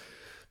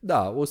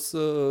 Da, o să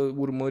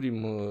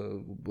urmărim,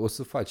 o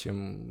să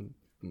facem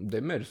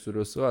demersuri,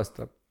 o să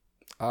asta.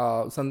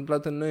 S-a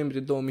întâmplat în noiembrie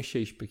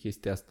 2016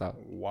 chestia asta.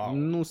 Wow.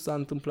 Nu s-a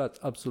întâmplat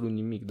absolut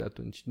nimic de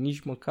atunci.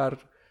 Nici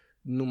măcar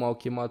nu m-au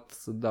chemat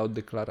să dau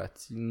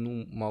declarații.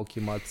 Nu m-au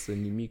chemat să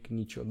nimic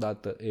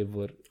niciodată,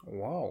 ever,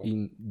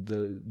 in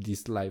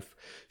this life.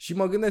 Și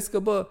mă gândesc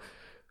că,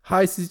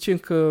 hai să zicem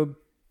că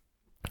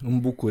în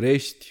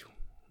București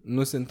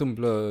nu se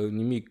întâmplă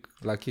nimic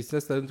la chestia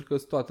asta, pentru că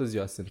toată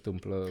ziua se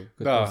întâmplă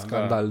un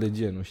scandal de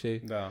genul, știi?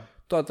 Da.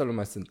 Toată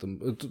lumea se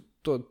întâmplă.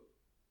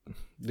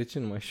 De ce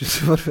nu mai știu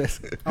să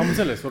vorbesc? Am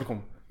înțeles,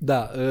 oricum.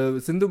 Da,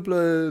 se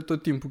întâmplă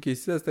tot timpul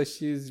chestia asta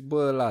și zic,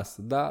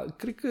 lasă. Dar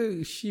cred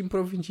că și în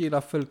provincie e la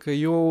fel, că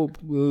eu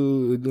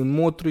în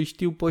Motru îi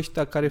știu pe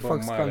ăștia care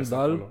fac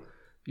scandal.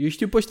 Eu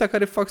știu pe ăștia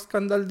care fac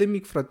scandal de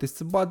mic, frate.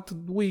 Se bat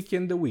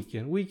weekend de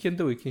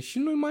weekend și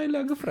nu mai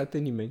leagă, frate,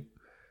 nimeni.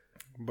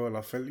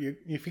 La fel,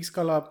 e fix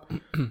ca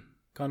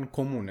în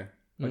comune,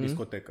 la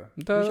discotecă.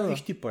 Da, deci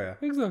știi pe aia.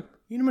 Exact.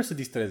 Ei nu merg să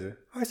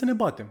distreze. Hai să ne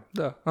batem.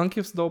 Da, am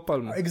chef să dau o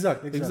palmă.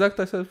 Exact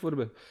așa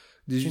vorbesc.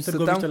 Deci și în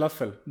Târgoviște la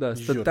fel. Da,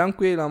 stăteam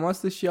cu ei la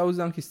masă și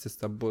auzeam chestia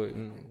asta.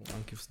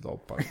 Am chef să dau o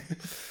palmă.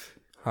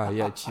 Hai,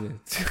 ia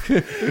cine.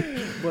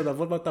 Dar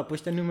vorba ta, pe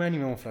ăștia nu mai ia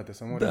nimeni, frate,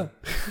 să moară.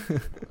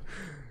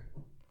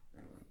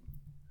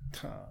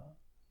 Da.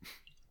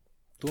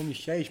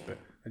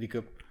 2016.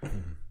 Adică...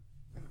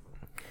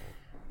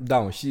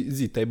 Da, și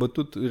zi, te-ai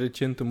bătut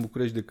recent în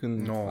București de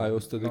când ai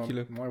 100 de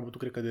kg? Nu am bătut,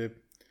 cred că de...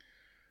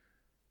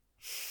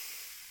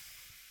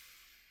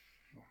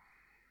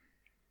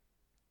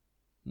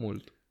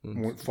 Mult.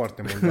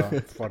 Foarte mult, da,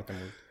 foarte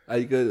mult.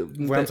 Adică...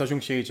 Voiam să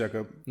ajung și aici,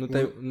 că...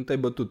 Nu te-ai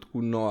bătut cu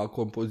noua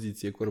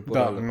compoziție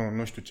corporală? Da,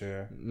 nu știu ce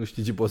e. Nu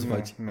știi ce poți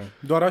face? Nu.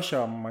 Doar așa,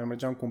 mai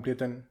mergeam cu un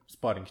prieten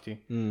sparring,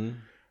 știi?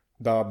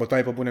 Dar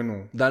bătaie pe bune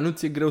nu. Dar nu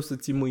ți-e greu să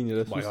ții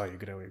mâinile sus? E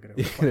greu.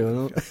 E greu,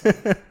 nu?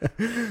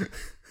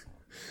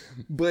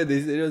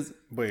 Deci serios.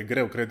 E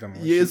greu,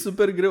 crede-mă. E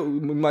super greu.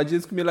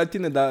 Imaginez cum e la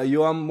tine, dar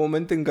eu am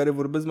momente în care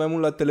vorbesc mai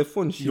mult la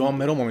telefon și... Eu am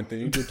mereu momente,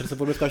 eu trebuie să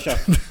vorbesc așa.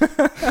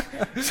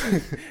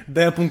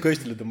 De-aia pun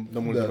căștile de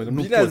multe ori.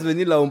 Bine ați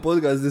venit la un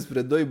podcast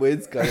despre doi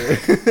băieți care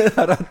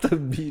arată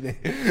bine.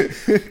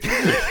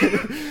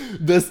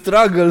 The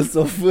struggles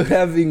of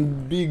having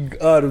big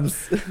arms.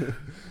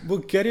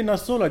 Chiar e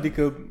nasol,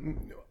 adică...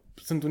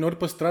 Sunt uneori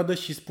pe stradă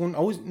și spun,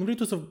 auzi, nu vrei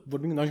tu să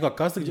vorbim când ajung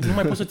acasă? Nu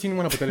mai pot să țin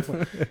mâna pe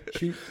telefon.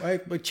 Și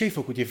ce ai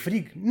făcut? E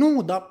frig?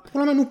 Nu, dar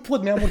până mea nu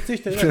pot, mi-a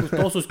amorțește.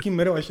 Stau să o schimb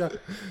mereu așa.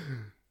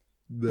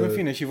 Da. În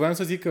fine, și voiam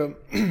să zic că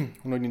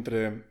unul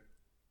dintre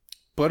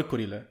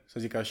părcurile, să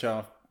zic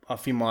așa, a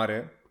fi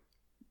mare,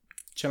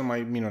 cel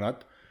mai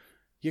minunat,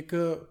 e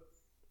că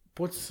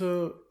pot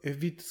să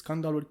evit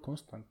scandaluri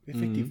constant.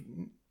 Efectiv,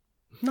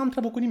 n-am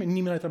treabă cu nimeni,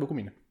 nimeni nu are treabă cu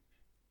mine.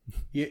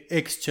 E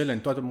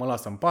excelent, toată mă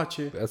lasă în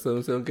pace. Asta nu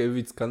înseamnă că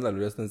eviți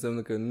scandaluri, asta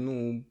înseamnă că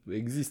nu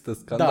există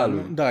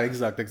scandaluri. Da,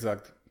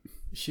 exact.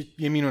 Și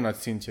e minunat,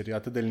 sincer, e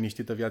atât de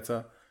liniștită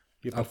viața.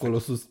 E acolo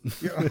sus.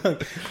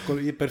 Acolo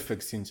e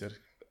perfect, sincer.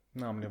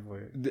 N-am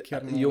nevoie.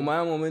 Eu mai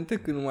am momente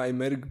când mai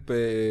merg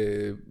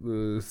pe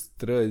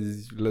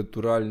străzi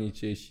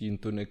lăturalnice și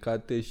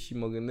întunecate și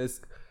mă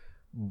gândesc,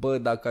 bă,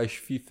 dacă aș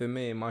fi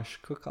femeie, m-aș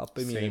căca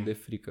pe mine de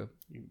frică.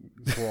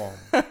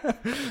 Wow.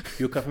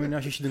 Eu ca femeie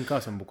n-aș ieși din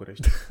casă în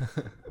București.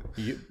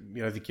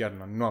 Era zic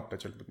iarna, noaptea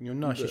cel puțin. Eu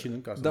n-aș ieși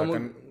din casă.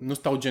 Dacă nu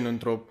stau gen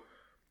într-o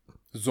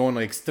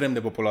zonă extrem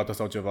de populată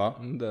sau ceva,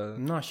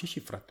 n-aș ieși,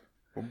 frate.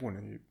 O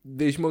bune.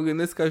 Deci mă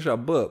gândesc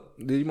așa,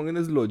 deci mă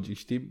gândesc logic,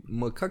 știi?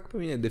 Mă cac pe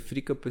mine de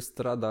frică pe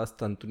strada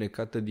asta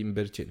întunecată din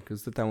Berceni, când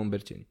stăteam în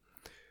Berceni.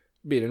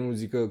 Bine, nu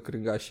zic că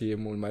Crângașii e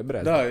mult mai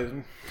breaz. Da.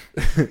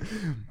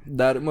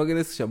 Dar mă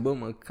gândesc așa,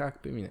 mă cac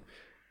pe mine.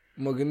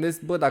 Mă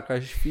gândesc, dacă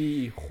aș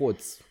fi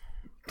hoț,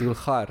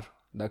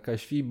 tâlhar, dacă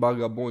aș fi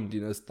bagabond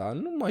din ăsta,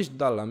 nu m-aș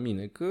da la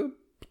mine, că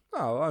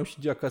am și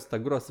geaca asta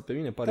groasă pe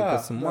mine, pare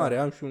că sunt mare,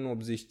 am și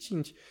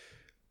 1,85.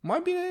 Mai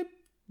bine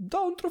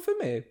dau într-o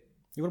femeie.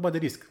 E vorba de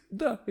risc.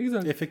 Da,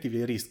 exact. Efectiv,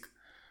 e risc.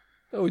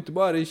 Da, uite,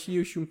 are și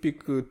eu și un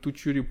pic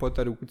tuciuriu, poate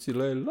are o cuțit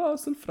la el.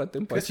 Lasă-l, frate,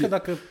 în pace. Crezi că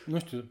dacă, nu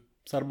știu,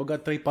 s-ar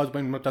băga 3-4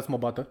 bani, nu putea să mă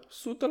bată?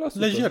 100%.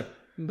 Lejer.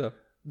 Da.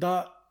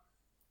 Dar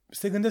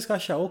se gândesc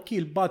așa, ok,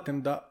 îl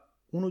batem, dar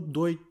 1-2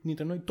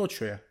 dintre noi tot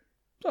și-o ia.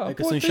 Da,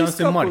 adică sunt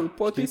șanse mari.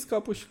 Poate îi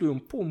scapă și lui un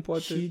pum,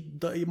 poate. Și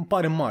îmi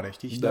pare mare,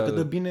 știi? Și dacă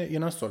dă bine, e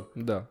nasol.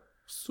 Da.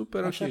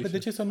 Super așa ok. că de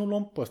ce să nu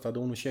luăm pe ăsta de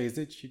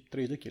 1,60 și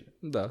 30 de kg?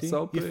 Da,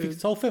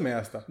 sau femeia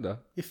asta.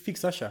 Da. E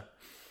fix așa.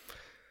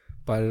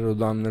 Pare rău,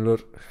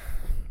 doamnelor.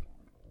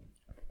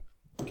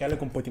 Chiar le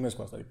compătimesc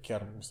cu asta.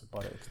 Chiar mi se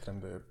pare extrem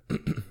de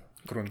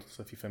crunt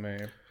să fii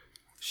femeie.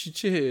 Și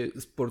ce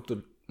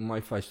sporturi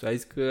mai faci? Ai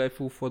zis că ai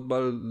făcut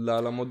fotbal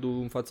la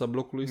modul în fața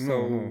blocului?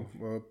 Nu,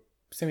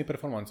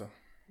 semi-performanță.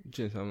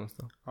 Ce înseamnă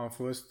asta? Am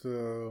fost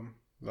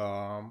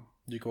la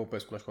Gică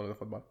Opescu la școală de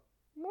fotbal.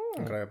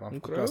 În Craiova. Am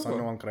făcut clasa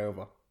 9 în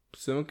Craiova.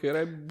 Înseamnă că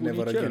erai bunicel.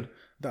 Never again.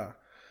 Da.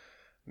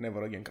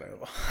 Never again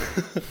Craiova.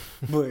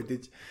 Băi,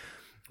 deci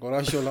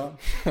orașul ăla,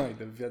 hai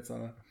de viața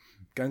mea.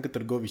 Ca încă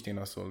Târgoviște e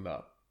nasol,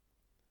 da.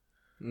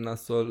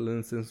 Nasol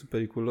în sensul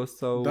periculos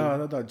sau?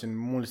 Da, gen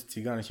mulți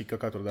țigani și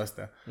căcaturi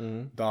de-astea.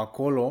 Dar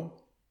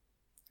acolo,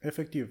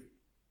 efectiv,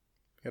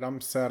 eram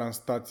seara în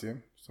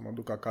stație să mă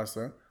duc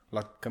acasă,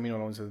 la căminul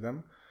la unde se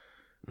dădeam,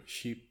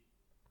 și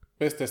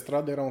peste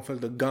stradă era un fel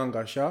de gang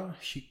așa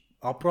și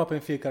aproape în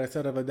fiecare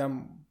seară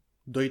vedeam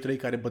 2-3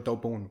 care băteau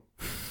pe unul.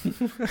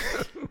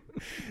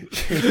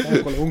 Și eram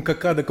acolo, un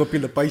căcat de copil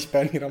de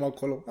 14 ani, eram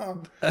acolo.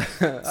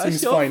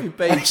 Așa o fi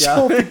pe aici.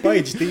 Așa o fi pe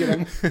aici, știi?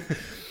 Eram...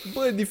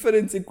 Bă,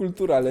 diferențe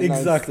culturale.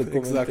 Exact.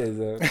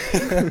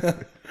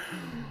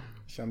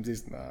 Și am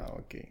zis,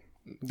 ok.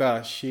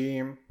 Da,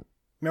 și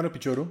mi-a luat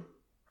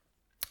piciorul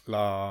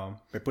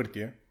pe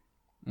pârtie.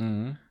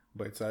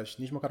 Băiețaș,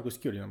 nici măcar cu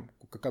schiuri, am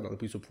cu căcat de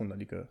pui sub fund,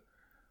 adică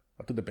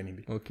atât de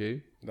penibil. Ok.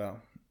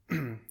 Da.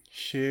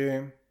 Și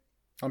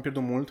am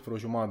pierdut mult, vreo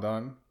jumătate de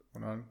an,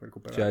 un an,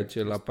 recuperare. Ceea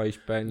ce la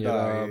 14 ani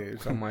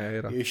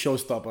era. E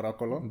showstopper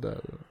acolo.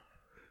 Da.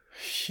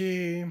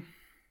 Și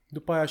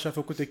după aia și-a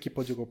făcut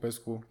echipă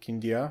Gecopescu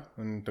Chindia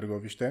în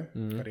Târgoviște,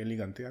 care e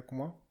Liga 1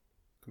 acum.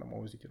 Când am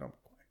auzit, eram...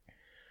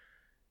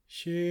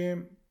 Și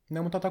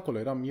ne-am mutat acolo,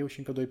 eram eu și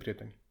încă 2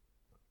 prieteni.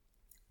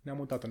 Ne-am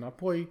mutat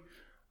înapoi,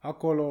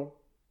 acolo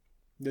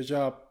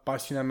deja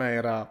pasiunea mea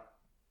era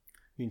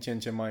din ce în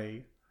ce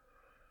mai...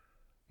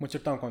 Mă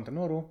certam cu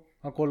antrenorul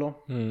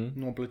acolo,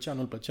 nu îmi plăcea,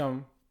 nu-l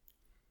plăceam,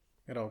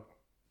 erau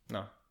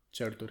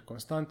certuri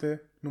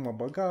constante, nu mă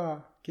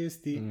băga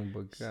chestii. Nu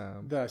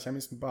băga. Da, și am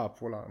zis,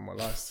 pula, mă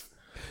las.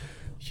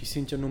 Și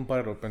sincer nu-mi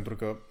pare rău, pentru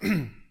că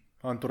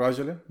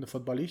anturajele de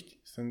fotbaliști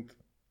sunt...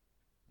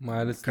 Mai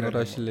ales în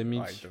orașele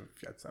mici. Hai de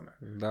viața mea.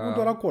 Da. Nu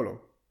doar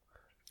acolo.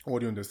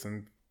 Oriunde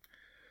sunt.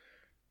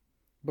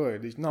 Băi,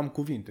 deci n-am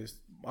cuvinte.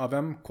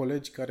 Aveam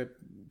colegi care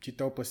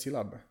citeau pe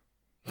silabe.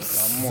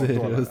 La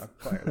modul ăla.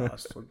 Păi,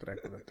 lasă-o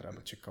dracu de treabă.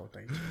 Ce caut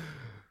aici?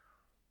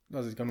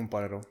 Da, zic că nu-mi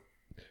pare rău.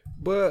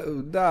 Bă,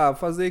 da,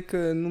 faza e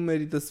că nu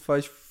merită să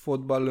faci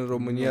fotbal în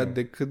România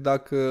decât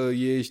dacă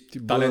ești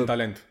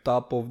talent.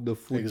 Top of the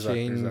food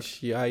chain exact.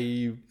 Și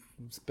ai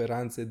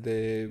speranțe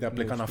de a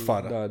pleca în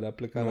afară. Da, de a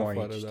pleca în afară,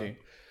 aici, da. Știi?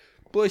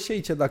 Bă, și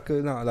aici,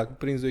 dacă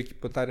prinzi o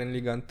echipă tare în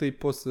Liga 1,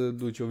 poți să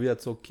duci o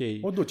viață ok.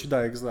 O duci,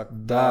 da, exact.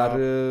 Dar,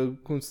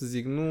 cum să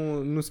zic,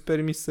 nu-ți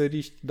permiți să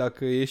riști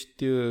dacă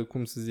ești,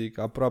 cum să zic,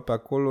 aproape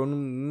acolo.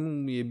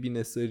 Nu e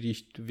bine să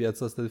riști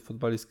viața asta de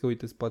fotbalist, că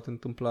uite, se poate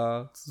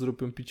întâmpla să-ți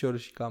rupi un picior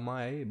și cam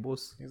aia e,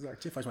 boss. Exact.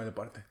 Ce faci mai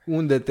departe?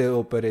 Unde te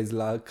operezi?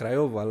 La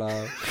Craiova? La...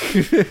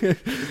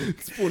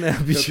 Spune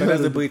picioare. Te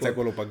operează băiți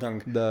acolo pe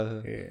gang.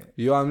 Da.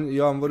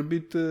 Eu am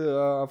vorbit,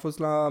 a fost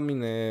la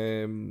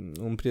mine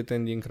un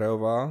prieten din Craiova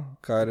Craiova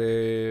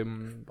care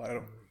Pare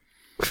rău.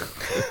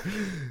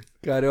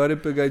 care o are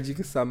pe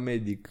gagică sa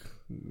medic.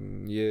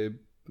 E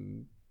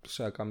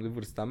așa, cam de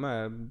vârsta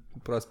mea,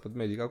 proaspăt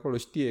medic. Acolo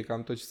știe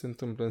cam tot ce se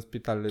întâmplă în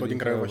spitalele tot din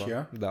Craiova și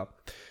ea? Da.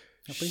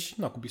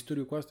 Păi, cu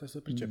bisturiu cu astea să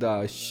pricepe.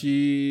 Da,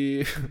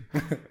 și...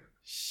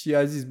 și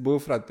a zis, bă,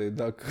 frate,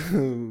 dacă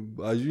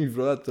ajungi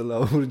vreodată la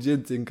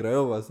urgențe în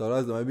Craiova sau la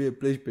asta, mai bine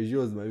pleci pe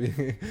jos, mai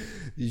bine...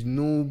 Deci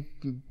nu...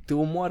 Te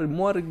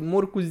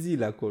mor cu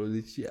zile acolo.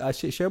 Deci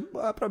așa, și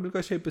probabil că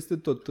așa e peste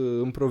tot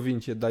în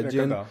provincie, dar Cred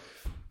gen... că da.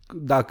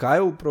 Dacă ai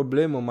o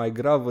problemă mai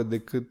gravă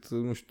decât,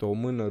 nu știu, o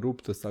mână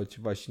ruptă sau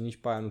ceva și nici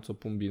pe aia nu ți-o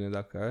pun bine,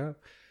 dacă aia,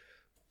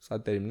 s-a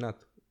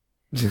terminat.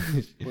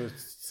 Bă,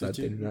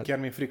 chiar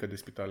mi-e frică de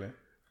spitale.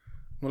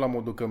 Nu la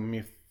modul că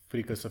mi-e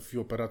frică să fiu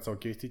operat sau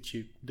chestii,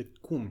 ci de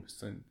cum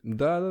sunt.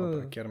 Da.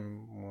 Chiar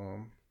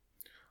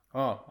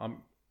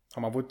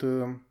am avut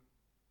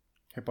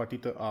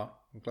hepatită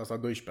A în clasa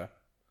 12-a.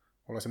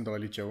 O lasem de la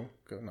liceu,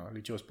 că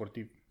liceu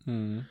sportiv.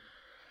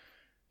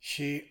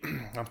 Și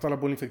am stat la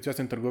boli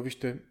infecțioase în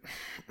Târgoviște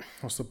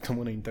o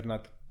săptămână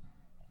internat.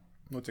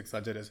 Nu-ți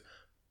exagerez.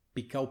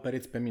 Picau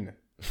pereți pe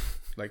mine.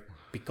 Like,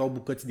 picau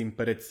bucăți din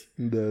pereți.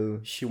 Da.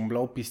 Și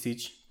umblau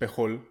pisici pe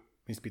hol,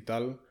 în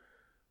spital.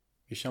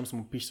 Ieșeam să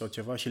mă piș sau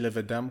ceva și le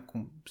vedeam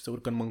cum se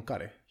urcă în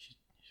mâncare. Și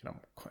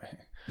eram...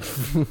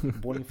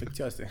 boli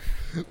infecțioase.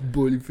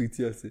 Boli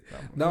infecțioase.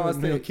 Da,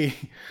 asta e ok.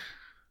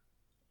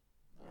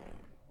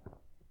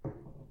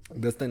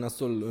 De asta e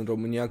nasol în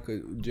România, că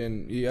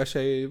gen,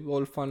 așa e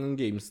all fun and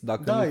games.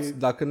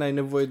 Dacă n-ai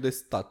nevoie de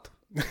stat.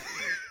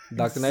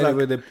 Dacă n-ai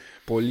nevoie de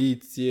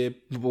poliție,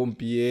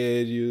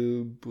 pompieri,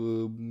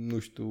 nu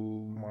știu,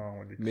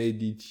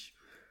 medici.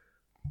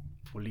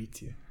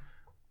 Poliție.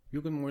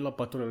 Eu când mă uit la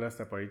patrulele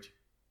astea pe aici,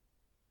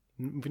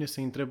 vine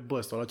să-i întreb,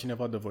 bă, sau la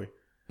cineva de voi.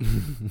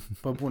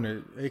 Pă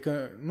bune,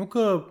 adică nu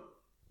că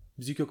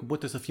zic eu că bă,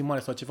 trebuie să fii mare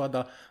sau ceva,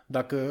 dar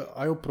dacă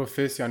ai o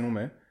profesie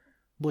anume,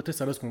 bă, trebuie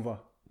să arăți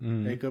cumva.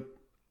 Adică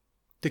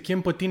te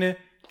chem pe tine,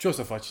 ce o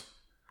să faci?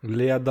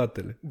 Le ia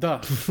datele. Da.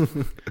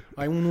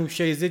 Ai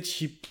 1,60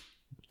 și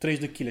 30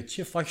 de kg.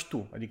 Ce faci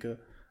tu? Adică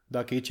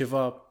dacă e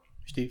ceva,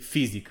 știi,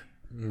 fizic,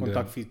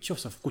 contact fizic,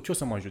 cu ce o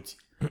să mă ajuți?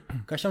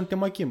 Că așa nu te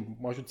mai chem,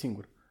 mă ajut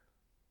singur.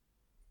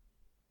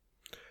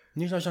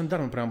 Nici la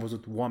jandarm nu prea am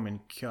văzut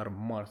oameni chiar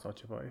mari sau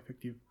ceva,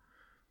 efectiv.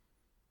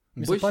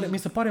 Mi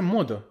se pare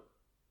modă.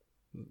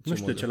 Nu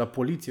știu de ce, la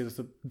poliție,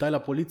 să dai la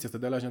poliție, să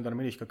dai la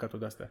jandarmerie și căcatul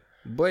de-astea.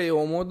 Băi, e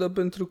o modă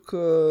pentru că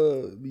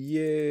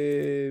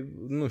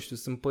nu știu,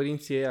 sunt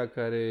părinții ăia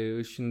care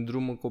își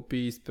îndrumă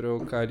copiii spre o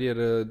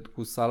carieră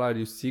cu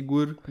salariu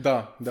sigur,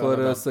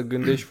 fără să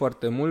gândești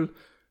foarte mult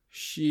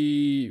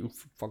și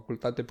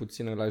facultate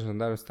puțină la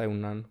jandarm, stai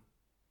un an.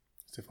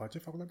 Se face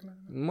facultate?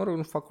 Mă rog,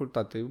 nu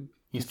facultate.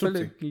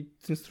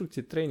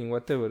 Instrucție, training,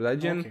 whatever, dar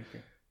gen... Okay.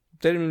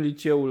 Termin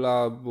liceul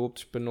la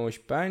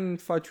 18-19 ani,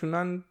 faci un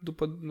an,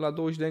 după la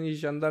 20 de ani ești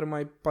jandar,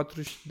 mai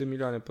 40 de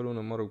milioane pe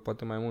lună, mă rog,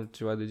 poate mai mult,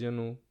 ceva de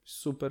genul,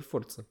 super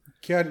forță.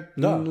 Chiar,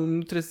 da.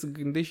 Nu trebuie să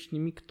gândești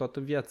nimic toată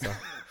viața.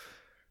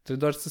 Trebuie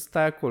doar să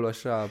stai acolo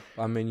așa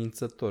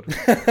amenințător.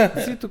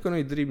 Zici tu că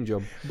nu-i dream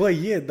job. Bă,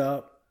 dar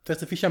trebuie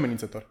să fii și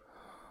amenințător.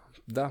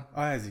 Da.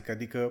 Aia zic,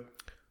 adică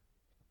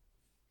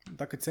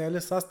dacă ți-ai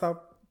ales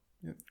asta...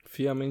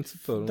 Fii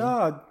amenințător,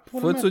 da, nu?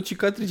 Fă-ți o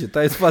cicatrice,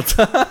 taie-ți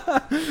fața.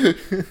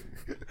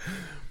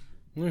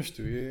 Nu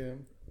știu,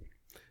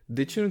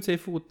 De ce nu ți-ai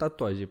făcut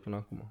tatuaje până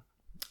acum?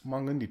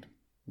 M-am gândit.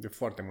 De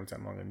foarte mulți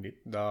ani m-am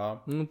gândit,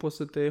 dar... Nu poți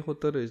să te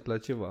hotărăști la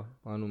ceva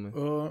anume.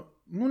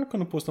 Nu că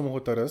nu pot să mă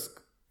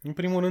hotărăsc. În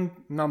primul rând,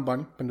 n-am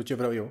bani pentru ce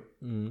vreau eu.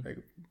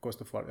 Adică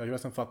costă foarte. Aș vrea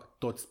să-mi fac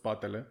tot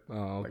spatele.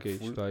 Ok,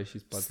 și tu ai și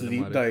spatele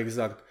mare. Da,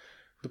 exact.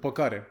 După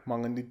care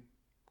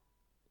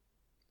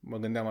mă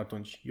gândeam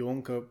atunci. Eu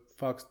încă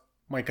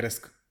mai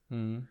cresc.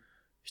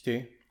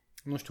 Știi?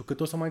 Nu știu cât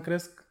o să mai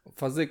cresc.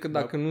 Faza e că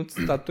dacă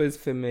nu-ți tatuezi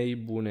femei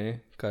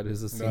bune care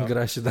să se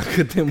îngrașe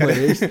dacă te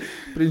mărești,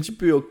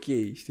 principiul e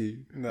ok,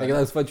 știi? Da. Adică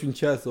dacă îți faci un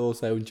ceas, o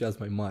să ai un ceas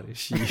mai mare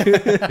și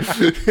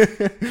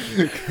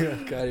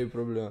care e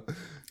problema?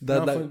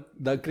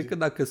 Dar cred că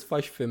dacă îți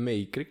faci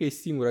femei, cred că e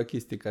singura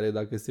chestie care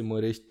dacă se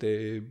mărește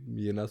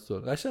e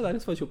nasol. Așa, dar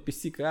îți faci o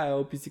pisică, aia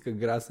o pisică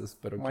grasă,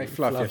 sper. Mai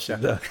fluffy așa.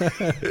 Da.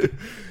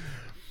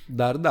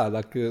 Dar da,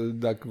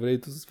 dacă vrei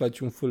tu să-ți faci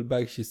un full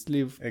back și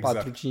sleeve,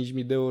 exact.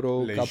 4-5.000 de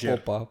euro lejer. Ca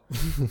popa.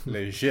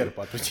 Lejer,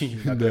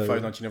 4-5.000, dacă le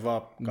faci la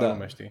cineva ca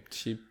lumea, știi?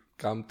 Și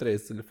cam trebuie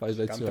să le faci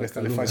la cineva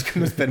ca lumea. Faci că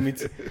nu-ți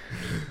permiți.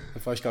 Le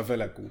faci ca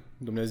velea cu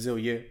Dumnezeu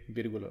e,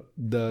 virgulă.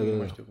 Nu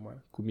mai știu cum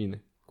e.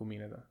 Cu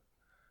mine, da.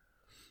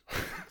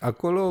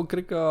 Acolo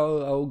cred că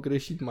au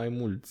greșit mai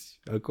mulți.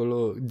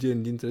 Acolo,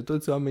 gen, dintre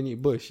toți oamenii,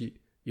 și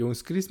e un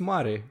scris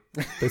mare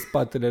pe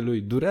spatele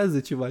lui. Durează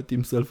ceva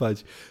timp să-l faci.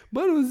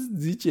 Nu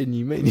zice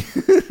nimeni.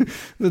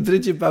 Nu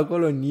trece pe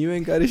acolo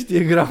nimeni care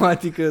știe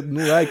gramatică.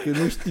 Că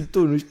nu știi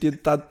tu, nu știe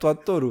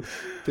tatuatorul.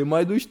 Te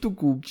mai duci tu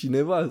cu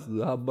cineva.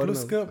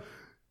 Plus că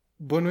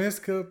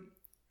bănuiesc că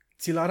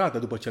ți-l arată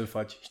după ce-l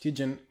faci. Știi,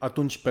 gen,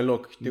 atunci pe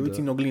loc. Te uiți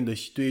în oglindă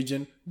și tu e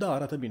gen, da,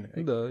 arată bine.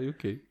 Da, e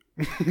ok.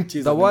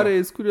 Dar oare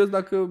ești curios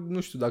dacă, nu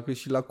știu, dacă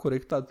și l-a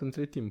corectat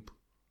între timp?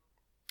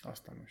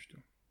 Asta nu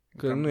știu.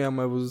 Că nu i-am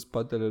mai văzut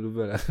spatele lui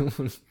Velea.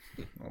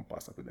 Nu-mi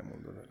pasă atât de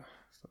mult de Velea.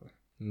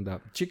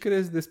 Da. Ce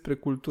crezi despre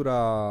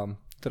cultura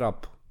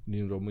trap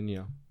din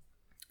România?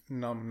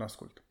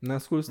 N-ascult.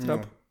 N-asculti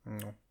trap?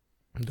 Nu.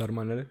 Doar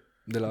manele?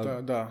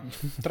 Da.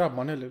 Trap,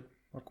 manele,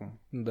 acum.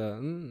 Da.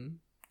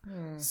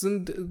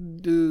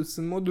 Sunt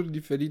moduri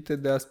diferite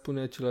de a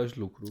spune același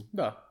lucru.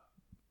 Da.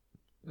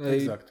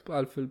 Exact.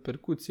 Altfel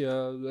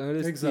percuția, în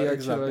rest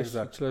exact,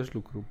 același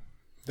lucru.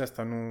 De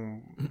asta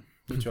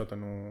niciodată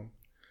nu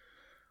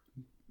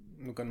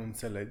că nu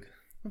înțeleg.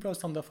 Nu vreau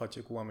să am de-a face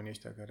cu oamenii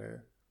ăștia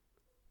care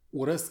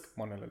urăsc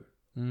manelele.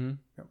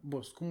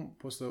 Boss, cum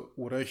poți să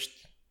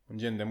urăști un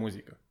gen de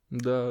muzică?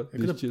 Da,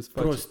 deci ce-ți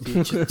faci?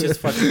 Prostii, ce-ți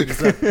faci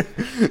exact?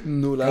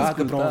 Nu l-a ascultat.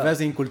 Că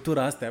promovează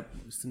incultura astea.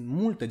 Sunt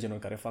multe genuri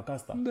care fac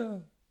asta.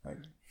 Da.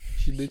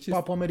 Și de ce?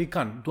 Hip-hop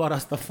american, doar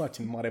asta faci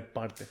în mare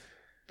parte.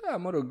 Da,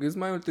 mă rog, sunt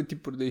mai multe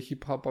tipuri de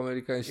hip-hop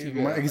american și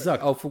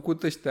exact. Au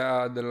făcut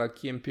ăștia de la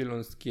Key & Peele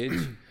un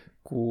sketch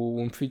cu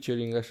un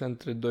featuring așa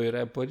între doi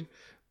rapperi.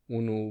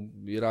 Unul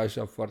era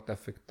așa foarte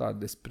afectat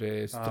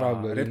despre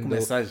struggle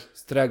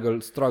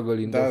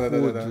in the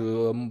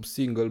hood,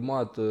 single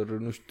mother,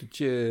 nu știu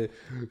ce,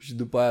 și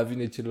după aia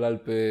vine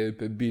celălalt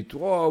pe beat,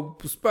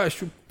 smash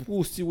you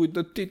pussy with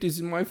the titties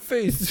in my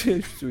face.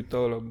 Și se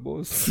uitau la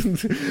boss.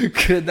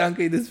 Credeam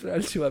că e despre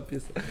altceva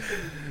piesa.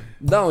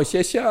 Da, și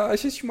așa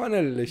și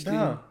manelele, știi?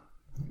 Da,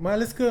 mai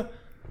ales că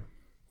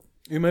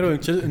eu mereu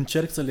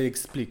încerc să le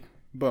explic.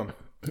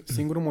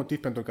 Singurul motiv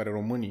pentru care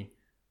românii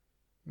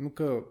nu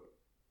că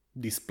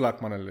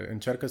displac manelele,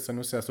 încearcă să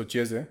nu se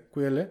asocieze cu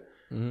ele,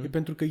 e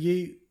pentru că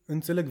ei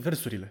înțeleg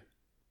versurile.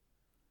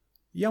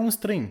 Ia un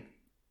străin,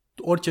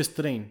 orice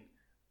străin,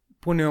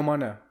 pune o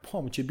manea.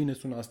 Ce bine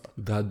sună asta.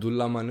 Da, du-l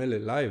la manele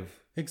live.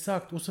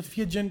 Exact, o să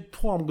fie gen,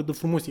 cât de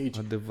frumos e aici.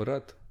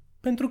 Adevărat.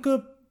 Pentru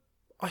că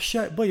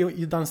așa,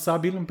 e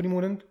dansabil în primul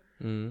rând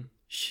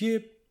și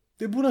e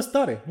de bună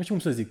stare. Nu știu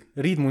cum să zic.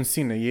 Ritmul în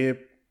sine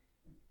e...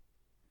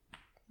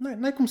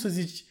 N-ai cum să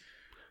zici,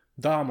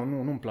 da,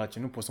 nu-mi place,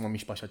 nu pot să mă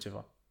mișc pe așa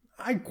ceva.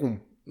 Ai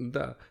cum.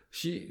 Da.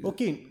 Și... Ok,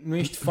 nu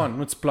ești fan,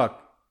 nu-ți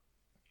plac.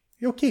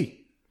 E ok.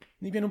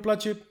 Nici nu-mi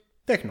place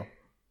techno. Nu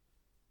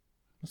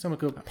înseamnă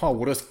că,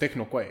 urăsc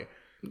techno cu aia.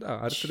 Da,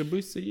 ar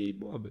trebui să iei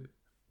boabe.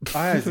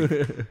 Aia zic.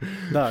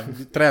 Da,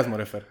 treaz mă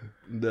refer.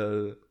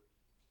 Da.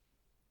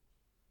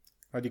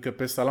 Adică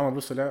pe Salam am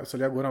vrut să-l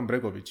ia Goran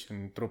Bregović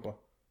în trupă.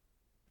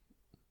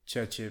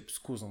 Ceea ce,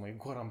 scuză-mă, e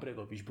Goran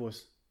Bregović,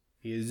 boss.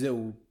 E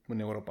zeu în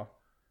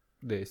Europa.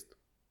 De est.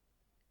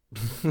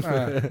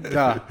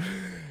 Da.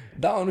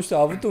 Da, nu știu,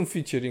 au avut un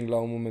featuring la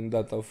un moment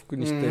dat. Au făcut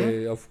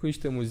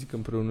niște muzică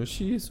împreună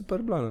și e super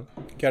blană.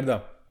 Chiar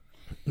da.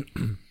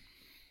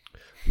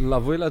 La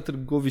voi la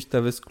Târgoviște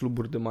aveți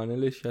cluburi de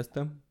manele și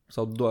astea?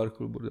 Sau doar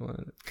cluburi de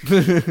manele?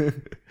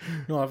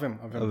 Nu,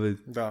 avem.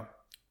 Aveți.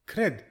 Da.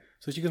 Cred.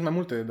 Să știi că sunt mai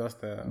multe de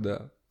astea.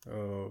 Da.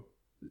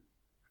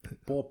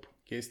 Pop,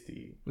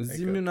 chestii.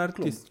 Zi-mi un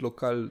artist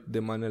local de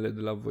manele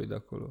de la voi de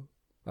acolo.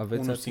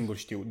 Aveți unul singur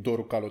știu,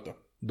 Doru Calotă.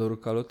 Doru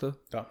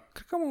Calotă? Da.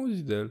 Cred că am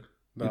auzit de el.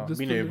 Da,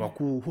 bine,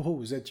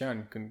 acum 10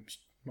 ani când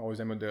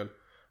auzeam eu de el.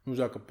 Nu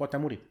știu dacă poate a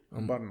murit.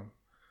 Nu.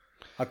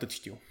 Atât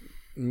știu.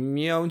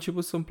 Mie au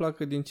început să-mi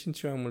placă din ce în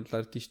ce mai mult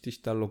artiștii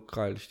ăștia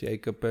locali, știi?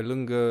 Adică pe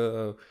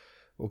lângă,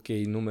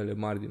 numele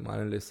mari din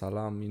manele,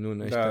 Salam,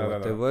 Minune, ăștia,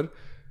 whatever. Da.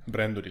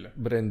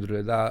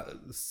 Brandurile, dar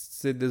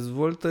se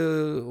dezvoltă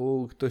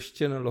o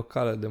scenă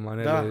locală de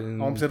manele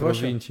în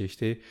provincie,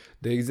 știi?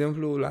 De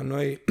exemplu, la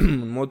noi,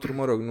 în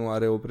modul, nu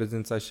are o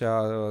prezență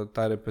așa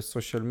tare pe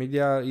social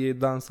media, e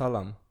Dan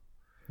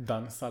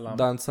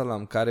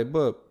Salam, care,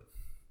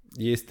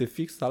 este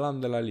fix Salam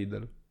de la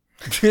Lidl.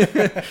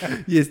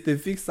 Este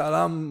fix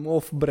Salam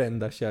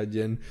off-brand, așa,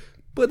 gen.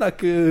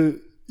 Dacă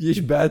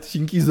ești beat și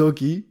închizi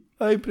ochii,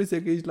 ai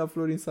impresia că ești la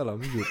Florin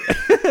Salam, jur.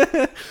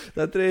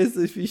 Dar trebuie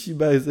să fii și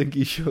beat să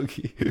închizi și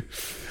ochii.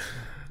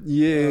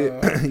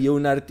 E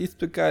un artist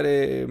pe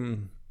care,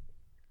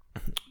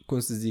 cum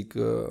să zic,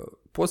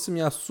 pot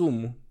să-mi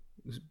asum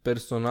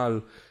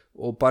personal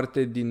o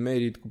parte din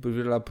merit cu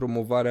privire la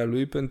promovarea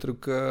lui, pentru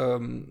că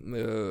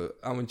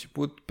am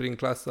început prin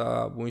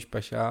clasa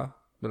 11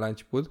 așa, de la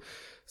început,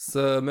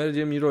 să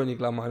mergem ironic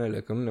la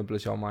manele, că nu ne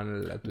plăceau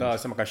manelele atunci. Da,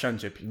 seama că așa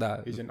începi.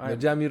 Da,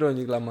 mergeam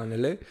ironic la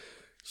manele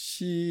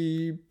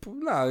și,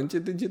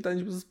 încet a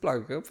început să-ți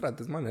placă.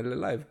 Frate, manele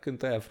live,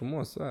 cântă aia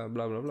frumos,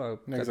 bla, bla,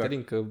 bla, exact.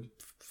 Caterincă,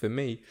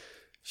 femei.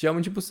 Și am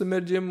început să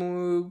mergem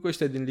cu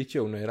ăștia din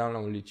liceu. Noi eram la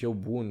un liceu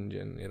bun,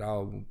 gen,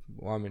 erau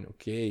oameni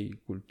ok,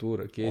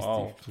 cultură,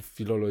 chestii,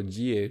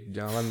 filologie,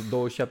 gen, aveam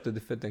 27 de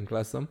fete în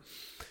clasă.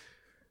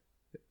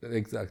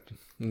 Exact.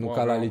 Nu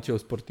ca la liceu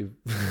sportiv.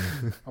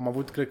 Am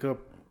avut, cred că,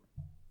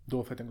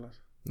 2 fete în clasă.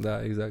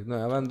 Da, exact.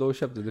 Noi aveam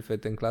 27 de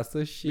fete în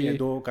clasă și... Bine,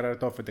 2 care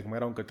arătau fete, că mai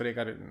erau încă 3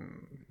 care...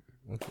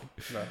 Okay.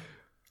 Da.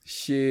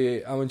 Și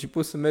am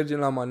început să mergem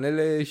la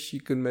manele și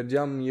când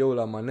mergeam eu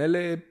la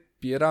manele,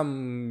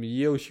 eram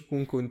eu și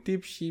cu un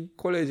tip și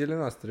colegele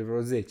noastre,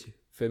 vreo 10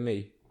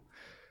 femei.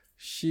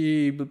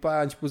 Și după aia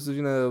a început să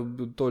vină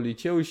tot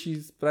liceu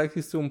și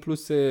practic se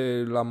umpluse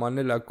la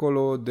manele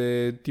acolo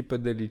de tipe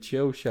de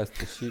liceu și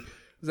asta. Și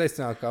îți dai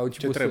seama că au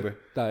început ce trebuie.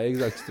 Da,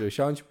 exact ce trebuie.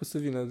 Și au început să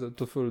vină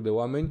tot felul de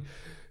oameni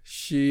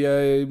și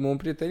mă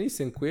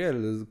împrietenisem cu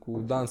el,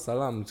 cu Dan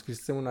Salam.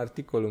 Scrisesem un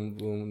articol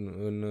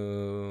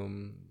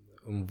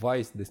în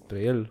Vice despre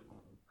el.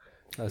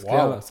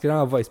 Scriam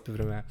la Vice pe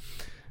vremea aia.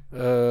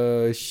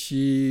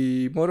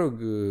 Și mă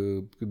rog,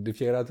 de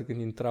fiecare dată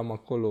când intram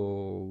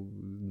acolo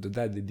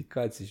dădea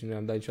dedicații și nu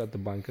i-am dat niciodată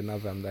bani că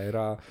n-aveam, dar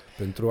era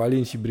pentru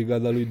Alin și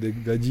brigada lui de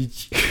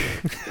gagici.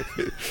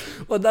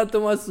 Odată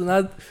m-a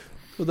sunat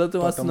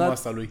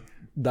masa lui.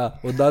 Da,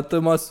 odată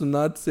m-a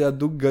sunat să-i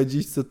aduc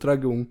gagici să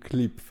tragă un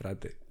clip,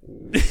 frate.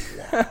 Wow,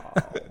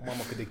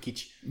 mamă cât de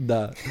chici.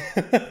 Da.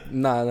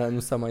 Nu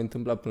s-a mai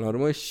întâmplat până la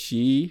urmă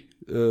și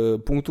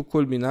punctul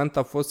culminant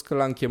a fost că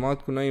l-am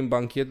chemat cu noi în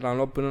banchet, l-am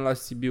luat până la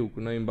Sibiu cu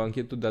noi în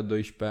banchetul de-a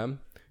 12-a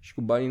și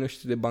cu banii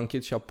noștri de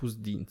banchet și-a pus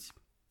dinți.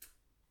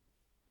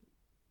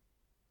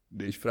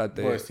 Deci,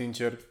 frate... Bă,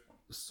 sincer...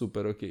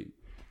 Super ok.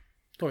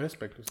 Tot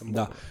respectul.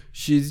 Da.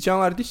 Și ziceam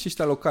artiștii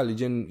ăștia locali,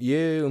 gen,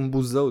 e în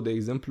Buzău, de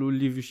exemplu,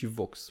 Liviu și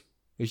Vox.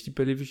 Îi știi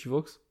pe Liviu și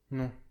Vox?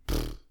 Nu.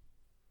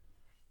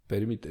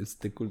 Permite să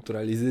te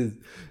culturalizezi.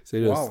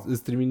 Serios,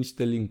 îți trimit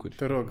niște linkuri.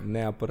 Te rog.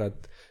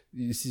 Neapărat.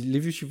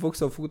 Liviu și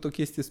Vox au făcut o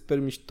chestie super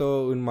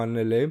mișto în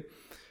manele.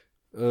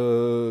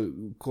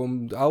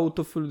 Au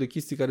tot felul de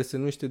chestii care se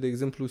numește, de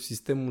exemplu,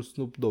 sistemul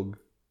Snoop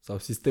Dogg sau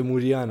sistemul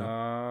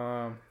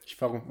Rihanna. Și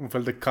fac un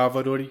fel de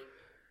cover-uri.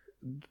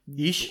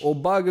 O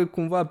bagă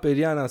cumva pe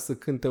Rihanna să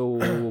cânte o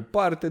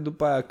parte,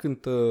 după aia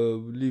cântă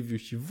Liviu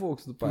și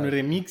Vox, după aia... Un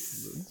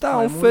remix? Da,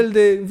 un fel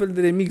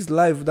de remix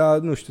live, dar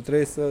nu știu,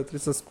 trebuie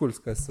să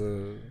asculți ca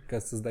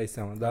să-ți dai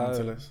seama. Da,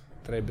 înțeles.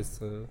 Trebuie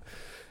să...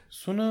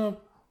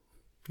 Sună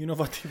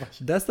inovativ.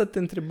 Și de asta te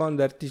întrebam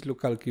de artiști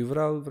locali, că eu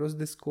vreau să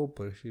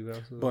descoper și vreau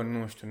să... Bă,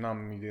 nu știu,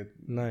 n-am idee.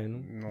 N-ai,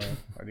 nu? Nu,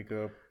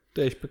 adică...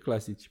 Tu ești pe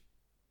clasici.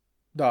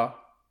 Da,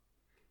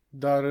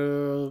 dar...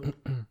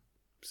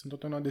 sunt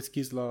totdeauna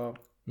deschis la,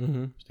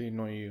 știi,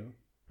 noi...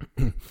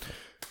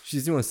 Și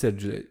zi-mă,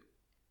 Sergiu,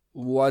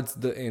 what's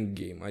the end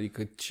game?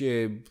 Adică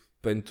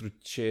pentru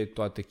ce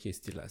toate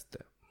chestiile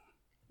astea?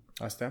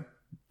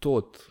 Astea?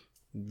 Tot.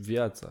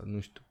 Viața, nu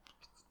știu.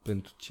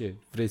 Pentru ce?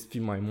 Vrei să fii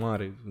mai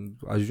mare?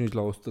 Ajungi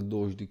la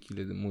 120 de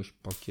kg de moși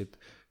pachet.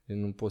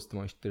 Nu poți să te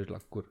mai ștergi la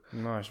cur.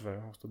 N-aș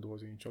vrea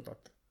 120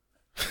 niciodată.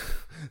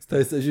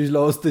 Stai să ajungi la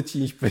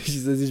 115 și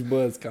să zici,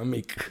 bă, cam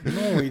mic.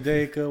 Nu,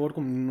 ideea e că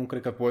oricum nu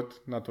cred că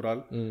pot,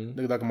 natural.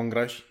 Decât dacă mă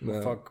îngraș,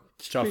 fac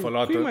ceafă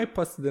lată. Cui mai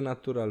pasă de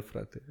natural,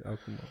 frate,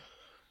 acum?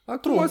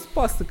 Acum îți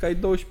pasă că ai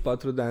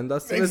 24 de ani, dar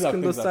să vezi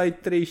când o să ai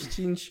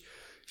 35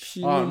 și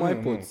nu mai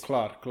poți.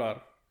 Clar.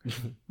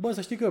 Bă,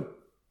 să știi că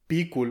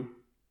picul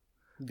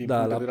din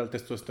punct de vedere al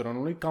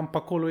testosteronului cam pe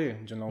acolo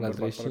e, gen la un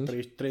bărbat,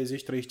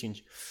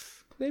 30-35.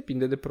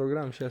 Depinde de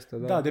program și asta,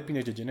 da. Da, depinde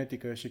de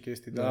genetică și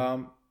chestii,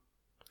 dar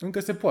încă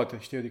se poate,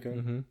 știi,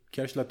 adică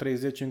chiar și la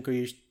 30 încă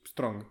ești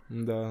strong.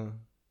 Da.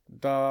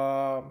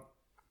 Dar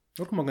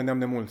oricum mă gândeam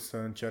de mult să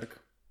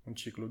încerc un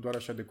ciclu, doar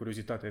așa de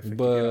curiozitate,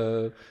 efectiv.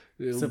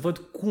 Să văd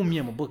cum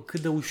e, bă,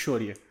 cât de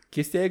ușor e.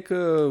 Chestia e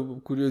că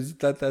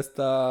curiozitatea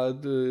asta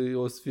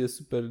o să fie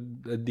super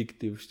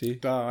addictiv, știi?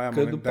 Da, aia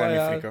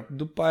că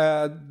după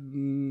aia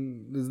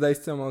îți dai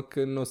seama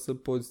că nu o să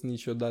poți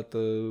niciodată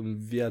în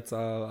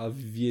viața a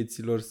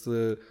vieților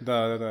să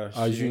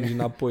ajungi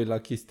înapoi la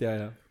chestia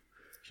aia.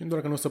 Și nu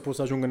doar că nu o să pot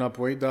să ajung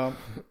înapoi, dar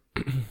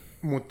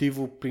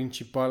motivul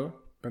principal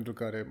pentru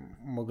care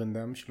mă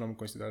gândeam și luam în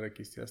considerare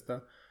chestia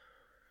asta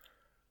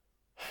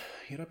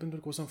era pentru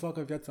că o să-mi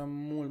facă viața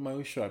mult mai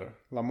ușoară.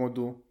 La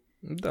modul...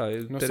 Da,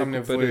 nu o să am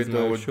nevoie de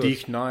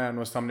odihna aia, nu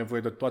o să am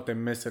nevoie de toate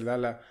mesele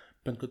alea,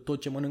 pentru că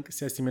tot ce mănânc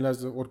se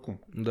asimilează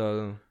oricum.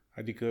 Da.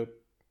 Adică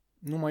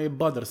nu mai e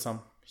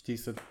bothersome, știi,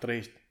 să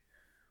trăiești.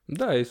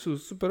 Da, e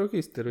super ok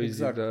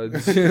steroizi. Exact. Da.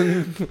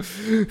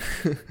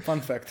 Fun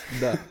fact.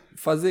 Da.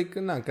 Faza e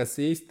că, ca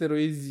să iei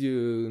steroizi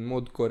în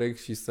mod corect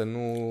și să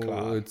nu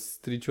îți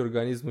strici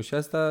organismul și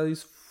asta e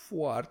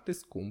foarte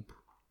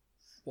scump.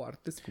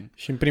 Foarte scump.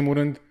 Și în primul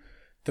rând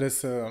trebuie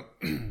să,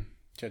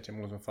 ceea ce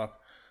mulți nu fac,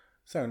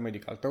 să ai un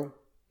medic al tău,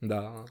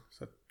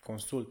 să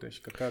consulte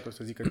și căcatul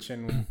să zică ce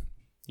nu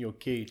e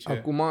ok. Ce...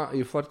 Acum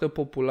e foarte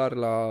popular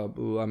la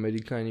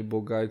americanii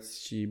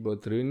bogați și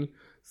bătrâni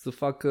să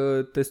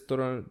facă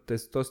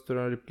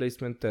testosterone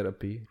replacement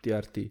therapy,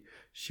 TRT.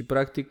 Și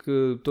practic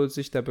toți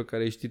ăștia pe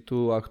care știi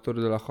tu,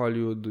 actori de la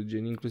Hollywood,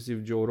 gen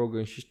inclusiv Joe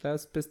Rogan și ăștia,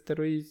 sunt pe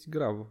steroizi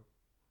grav.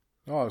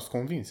 Sunt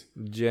convins.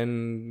 Gen,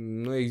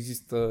 nu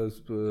există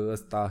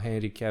ăsta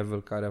Henry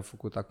Cavill care a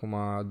făcut acum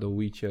The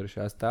Witcher și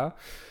asta.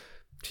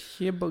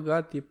 E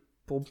băgat,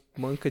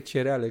 mănâncă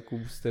cereale cu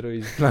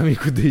steroizi la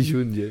micul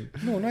dejun, gen.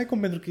 Nu, n-ai cum,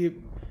 pentru că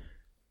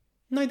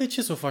n-ai de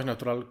ce să o faci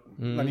natural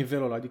la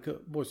nivelul ăla.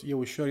 Adică, boss, e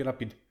ușor, e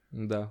rapid.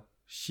 Da.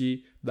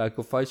 Și dacă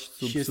o faci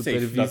sub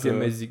supervizie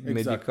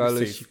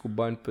medicală și cu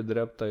bani pe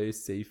dreapta, e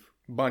safe.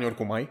 Bani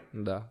oricum ai.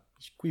 Da.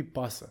 Și cui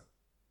pasă?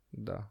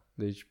 Da.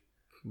 Deci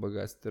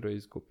băgați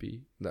steroizi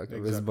copii, dacă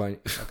aveți bani.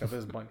 Dacă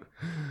aveți bani.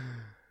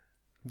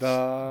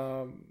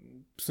 Dar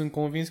sunt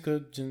convins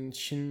că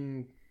și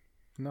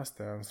în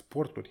astea, în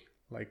sporturi,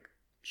 like,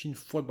 și în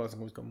fotbal sunt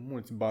convins că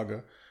mulți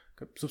bagă,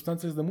 că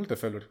substanțele sunt de multe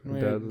feluri, nu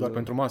e doar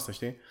pentru masă,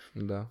 știi?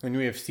 Da. În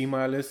UFC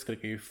mai ales, cred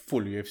că e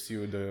full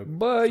UFC-ul de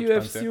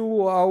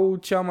UFC-ul au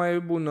cea mai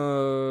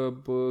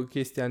bună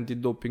chestie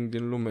antidoping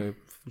din lume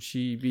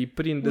și îi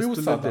prind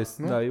destul de des.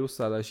 Nu? Da, e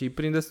USADA și îi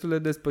prind destul de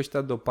des pe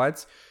ăștia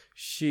dopați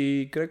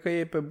și cred că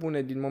e pe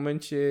bune din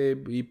moment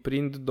ce îi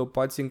prind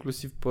dopați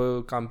inclusiv pe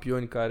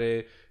campioni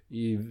care...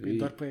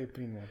 doar pe ei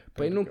prind.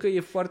 Păi nu, că e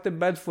foarte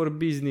bad for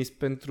business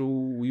pentru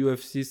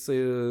UFC să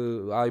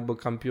aibă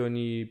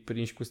campionii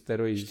prinși cu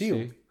steroizi.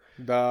 Știu,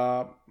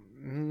 dar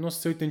nu o să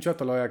se uite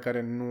niciodată la aia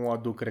care nu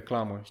aduc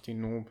reclamă, știi,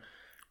 nu...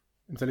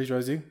 Înțelegi ce eu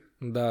zic?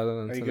 Da,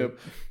 adică...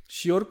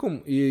 Și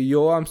oricum,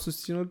 eu am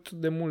susținut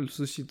de mult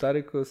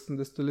suscitare că sunt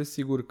destul de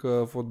sigur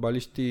că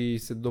fotbaliștii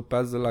se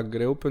dopează la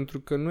greu pentru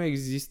că nu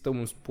există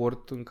un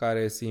sport în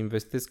care se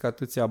investesc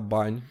atâția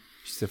bani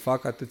și se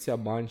fac atâția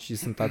bani și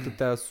sunt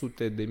atâtea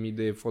sute de mii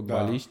de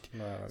fotbaliști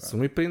să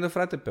nu-i prindă,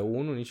 frate, pe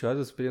unul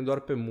niciodată, să prindă doar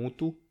pe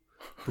mutu,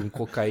 în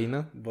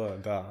cocaină. Bă,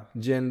 da.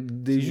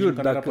 Gen, de jur,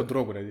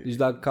 deci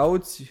dacă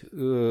cauți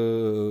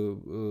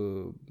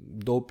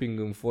doping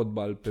în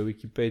fotbal pe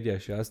Wikipedia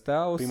și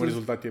astea,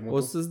 o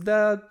să-ți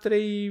dea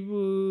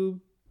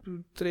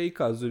trei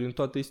cazuri în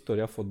toată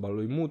istoria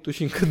fotbalului. Mutu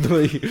și încă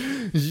 2.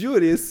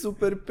 Jur, e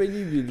super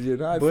penibil.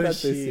 Gen, hai, frate,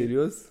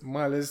 serios.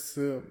 Mai ales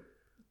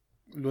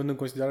luând în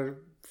considerare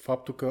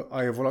faptul că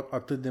a evoluat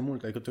atât de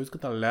mult. Adică tu uiți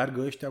cât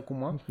aleargă ăștia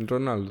acum?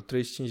 Ronaldo,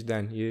 35 de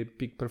ani. E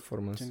peak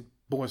performance. Gen,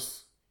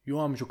 boss, eu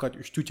am jucat,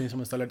 eu știu ce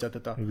înseamnă să alergi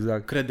atâta.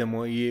 Exact.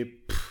 Crede-mă,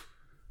 e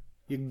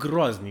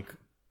groaznic.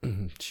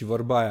 Și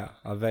vorba aia,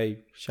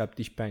 aveai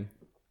 17 ani.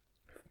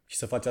 Și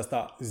să faci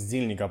asta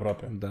zilnic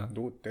aproape. Da.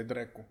 Du-te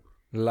dracu.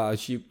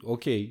 Și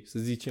ok, să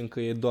zicem că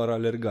e doar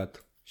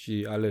alergat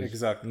și alergi.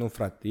 Exact. Nu,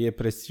 frate, e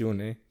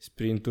presiune,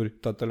 sprinturi,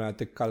 toată lumea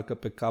te calcă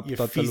pe cap, e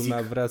toată fizic.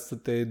 Lumea vrea să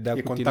te dea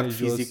e cu tine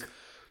jos. Fizic.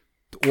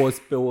 Os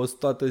pe os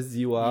toată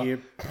ziua.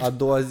 A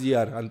doua zi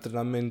iar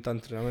antrenament.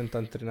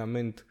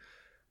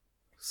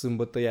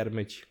 Sâmbătă iar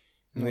meci.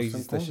 Nu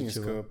există așa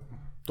ceva. Că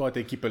toate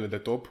echipele de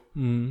top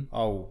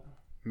au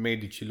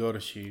medicilor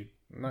și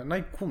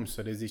n-ai cum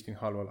să reziști în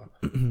halul ăla.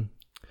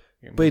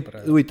 Păi,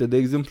 uite, de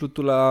exemplu,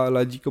 tu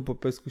la Gică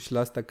Popescu și la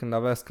astea, când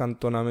avea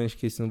scantonament și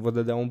chestii, nu vă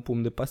dădea un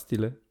pumn de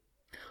pastile?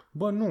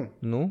 Bă, nu.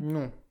 Nu?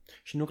 Nu.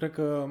 Și nu cred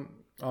că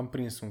am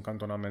prins un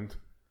cantonament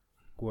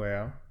cu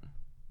aia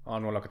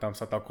anul ăla cât am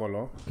stat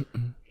acolo.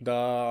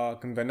 Dar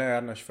când venea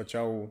iarna și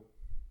făceau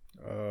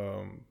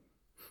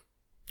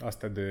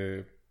astea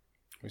de,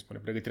 cum spune,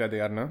 pregătirea de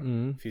iarnă,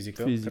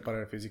 fizică,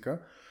 prepararea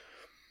fizică,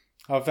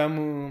 aveam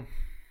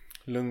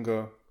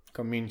lângă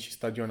cămin și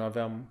stadion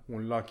aveam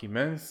un lac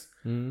imens,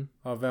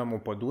 aveam o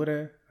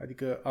pădure,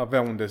 adică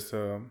avea unde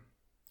să,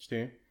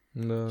 știi?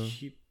 Da.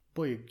 Și,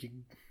 băi,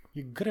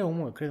 e greu,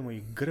 mă, crede-mă,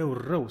 e greu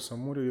rău să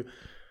mor.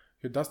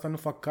 Eu de asta nu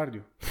fac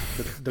cardio.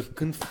 De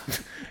când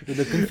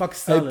fac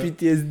sală. Ai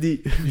PTSD.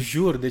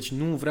 Jur, deci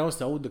nu vreau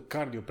să aud de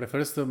cardio.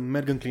 Prefer să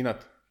merg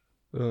înclinat.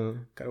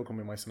 Care oricum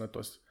e mai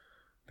sănătos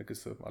decât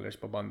să alergi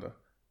pe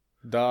bandă.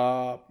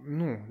 Dar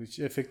nu, deci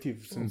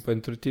efectiv.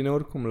 Pentru tine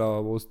oricum la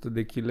 100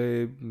 de kg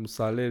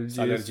să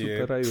alergi e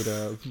super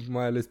aiurea.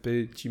 Mai ales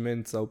pe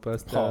ciment sau pe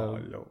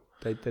astea.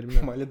 Te-ai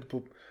terminat. Mai ales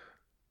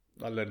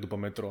alerg după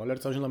metro.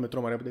 Alerg să ajung la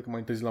metro mai repede că mai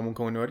întârzi la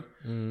muncă uneori.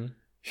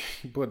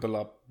 Și bă, de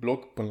la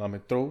bloc până la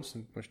metrou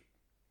sunt,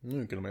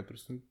 nu e kilometru,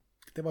 sunt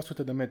câteva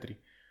sute de metri.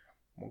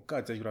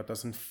 Mâncați-aș gura,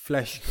 sunt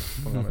flash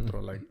până la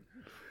metrou. Like.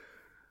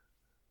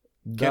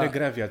 Chiar e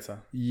grea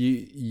viața.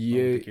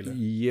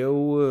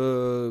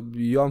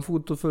 Eu am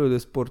făcut tot felul de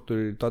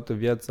sporturi toată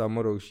viața,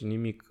 mă rog, și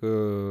nimic,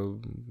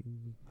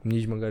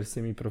 nici măcar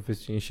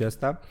semi-profesionist și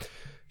asta.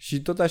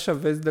 Și tot așa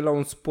vezi de la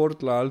un sport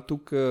la altul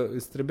că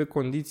îți trebuie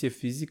condiție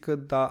fizică,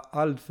 dar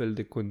altfel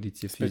de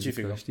condiție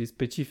fizică, știi?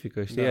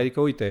 Specifică, știi? Da. Adică,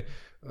 uite,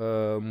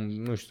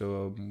 nu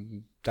știu,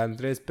 te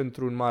antrenezi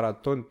pentru un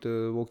maraton,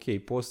 ok,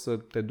 poți să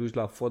te duci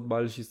la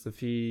fotbal și să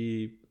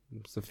fii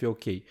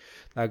ok.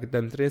 Dacă te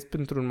antrenezi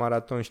pentru un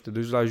maraton și te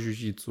duci la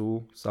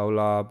jiu-jitsu sau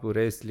la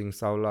wrestling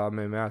sau la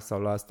MMA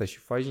sau la asta și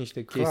faci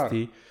niște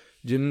chestii,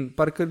 gen,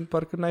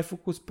 parcă n-ai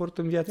făcut sport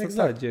în viața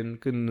ta, gen,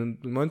 când, în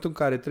momentul în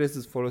care trebuie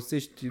să-ți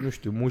folosești, nu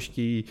știu,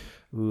 mușchii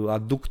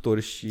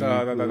aductori și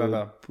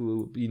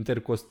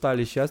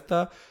intercostale și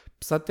asta,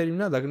 s-a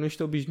terminat. Dacă nu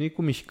ești obișnuit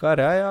cu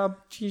mișcarea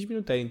aia, 5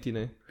 minute ai în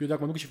tine. Eu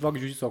dacă mă duc și fac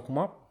jiu-jitsu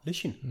acum,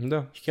 leșin.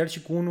 Da. Și chiar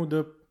și cu unul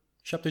de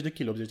 70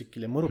 de kg, 80 de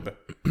kg, mă rupe.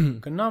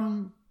 Că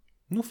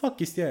nu fac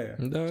chestia aia,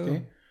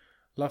 știi?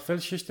 La fel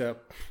și ăștia,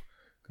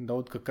 când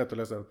aud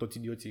căcaturile astea, toți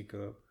idioții,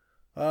 că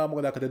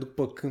dacă te duc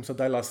pe câmp să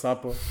dai la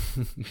sapă,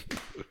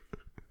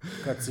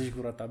 ca ți-și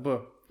gura ta.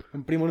 Bă,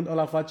 în primul rând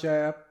ăla face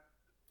aia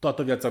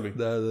toată viața lui.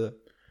 Da.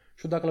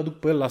 Și dacă l-aduc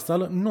pe el la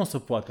sală, nu o să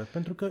poată,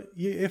 pentru că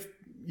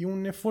e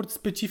un efort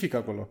specific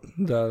acolo.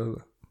 Da.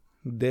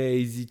 De-aia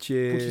îi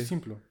zice... Pur și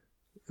simplu.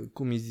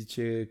 Cum îi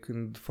zice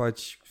când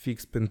faci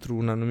fix pentru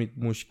un anumit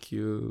mușchi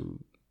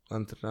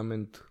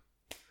antrenament.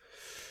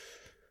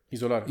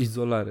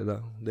 Izolare,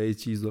 da. De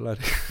aici izolare.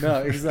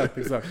 Da, exact.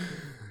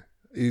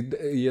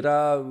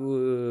 Era,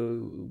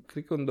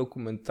 cred că un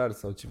documentar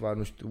sau ceva,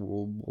 nu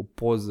știu, o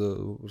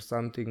poză or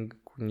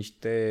something cu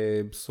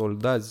niște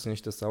soldați,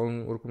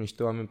 sau oricum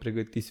niște oameni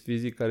pregătiți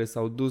fizic care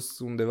s-au dus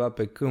undeva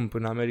pe câmp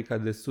în America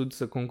de Sud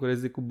să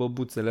concureze cu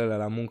băbuțele alea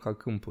la munca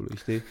câmpului,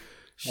 știi?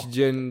 Și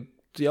gen,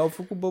 i-au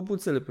făcut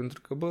băbuțele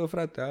pentru că, bă,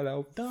 frate, alea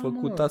au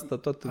făcut asta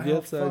toată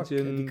viața.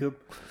 Adică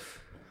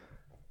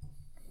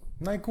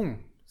n-ai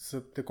cum să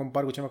te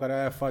compari cu cineva care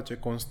aia face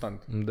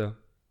constant. Da.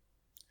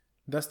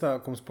 De asta,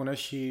 cum spunea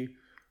și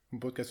în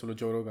podcastul lui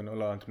Joe Rogan,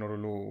 ăla, antrenorul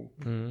lui,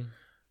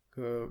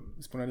 că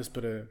spunea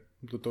despre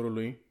tutorul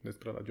lui,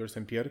 despre la George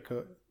St. Pierre,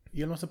 că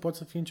el nu se poate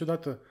să fie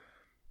niciodată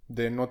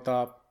de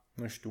nota,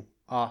 nu știu,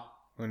 A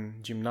în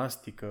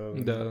gimnastică,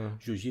 în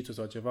jiu-jitsu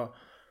sau ceva,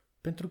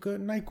 pentru că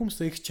n-ai cum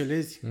să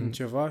excelezi în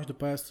ceva și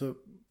după aia să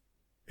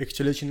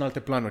excelezi și în alte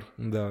planuri.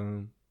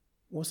 Da.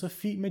 O să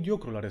fii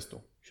mediocru la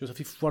restul și o să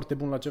fii foarte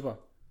bun la ceva.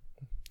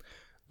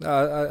 Da,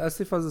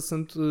 asta e faza.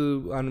 Sunt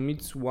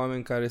anumiți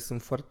oameni care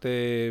sunt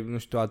foarte, nu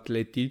știu,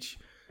 atletici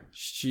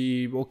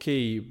și, ok,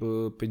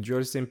 pe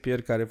George St.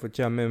 Pierre care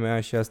făcea MMA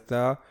și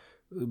asta,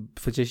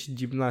 făcea și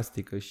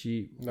gimnastică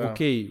și, ok,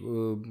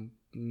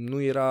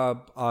 nu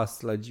era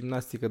as la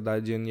gimnastică,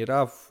 dar gen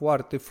era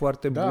foarte,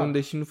 foarte bun,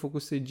 deși nu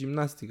făcuse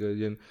gimnastică,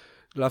 gen.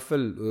 La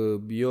fel,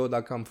 eu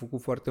dacă am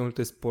făcut foarte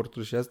multe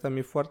sporturi și asta,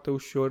 mi-e foarte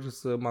ușor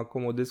să mă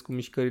acomodez cu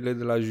mișcările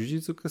de la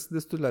jiu-jitsu, că sunt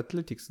destul de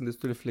atletic, sunt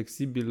destul de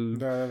flexibil.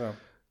 Da.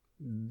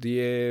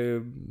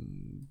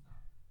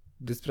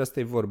 Despre asta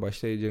e vorba,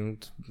 știi? Gen,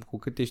 cu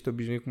cât ești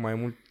obișnuit cu mai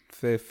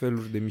multe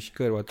feluri de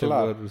mișcări,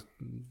 clar,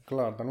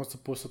 dar nu o să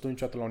poți să tu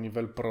niciodată la un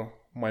nivel pro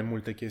mai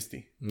multe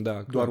chestii. Da,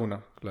 clar, doar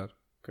una. Clar.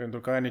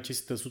 Pentru că aia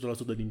necesită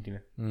 100% din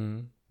tine.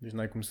 Deci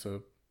n-ai cum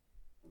să...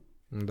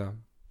 Da.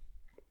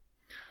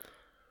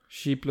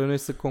 Și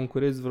plănuiești să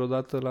concurezi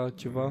vreodată la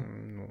ceva?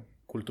 Nu.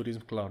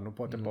 Culturism, clar, nu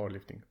poate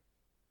powerlifting.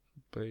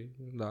 Păi,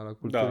 da, la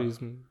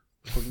culturism...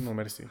 Nu,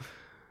 mersi.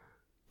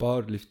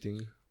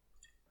 Powerlifting.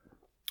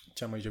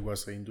 Cea mai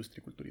jegoasă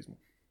industrie, culturismul.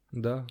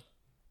 Da.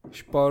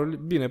 Și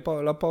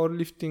la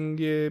powerlifting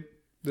e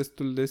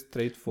destul de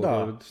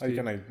straightforward. Da, știi?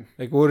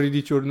 adică ori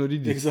ridici, ori nu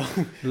ridici. Exact.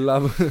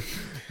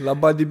 La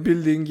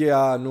bodybuilding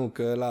nu,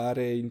 că ăla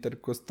are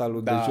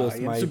intercostalul de jos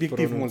mai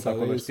subiectiv mult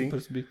acolo, știi? Super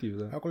subiectiv,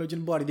 da. Acolo e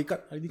gen, bă,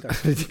 ridicat.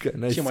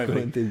 N-ai ce mai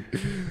comentezi.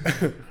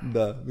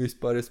 Da, mi se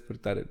pare super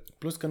tare.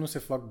 Plus că nu se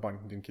fac bani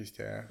din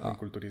chestia aia în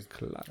culturism.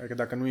 Clar. Adică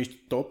dacă nu ești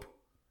top,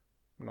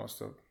 nu o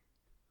să...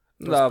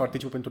 să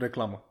participă pentru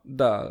reclamă.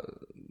 Da.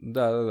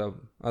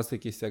 Asta e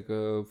chestia,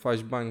 că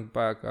faci bani pe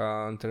aia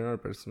ca antrenor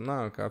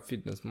personal, ca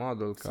fitness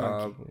model,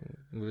 ca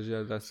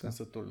vrăjile de astea.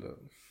 Sunt sătul de...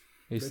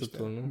 Ești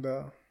sătul, nu?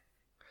 Da.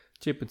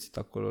 Ce ai pățit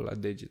acolo la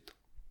deget?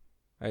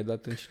 Ai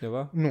dat în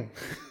cineva? Nu.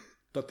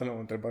 Toată l-am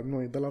întrebat.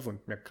 Nu, e de la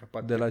vânt. Mi-a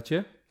crăpat. De la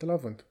ce? De la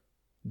vânt.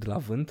 De la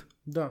vânt?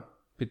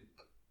 Da.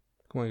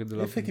 Cum e de la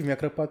vânt? Efectiv, mi-a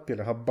crăpat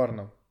pielea. Habar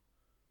n-am.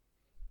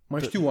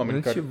 Mai știu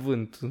oameni care... În ce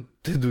vânt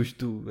te duci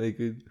tu?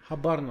 Adică...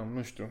 Habar n-am,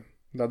 nu știu.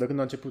 Dar de când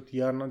a început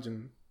iarna,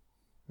 gen,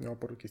 mi-au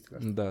apărut chestiile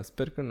astea. Da,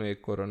 sper că nu e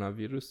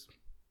coronavirus.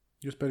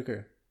 Eu sper că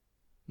e.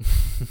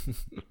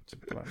 Ce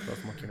plan,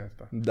 să mă chinui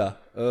asta.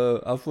 Da,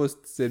 a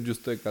fost Sergiu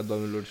Stoica,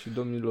 doamnelor și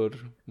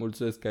domnilor.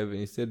 Mulțumesc că ai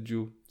venit,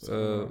 Sergiu.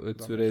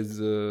 Îți urez,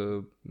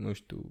 nu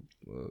știu,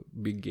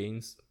 big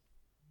gains.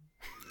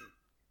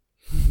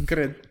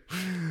 Cred.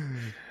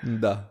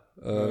 Da,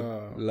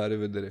 la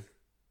revedere.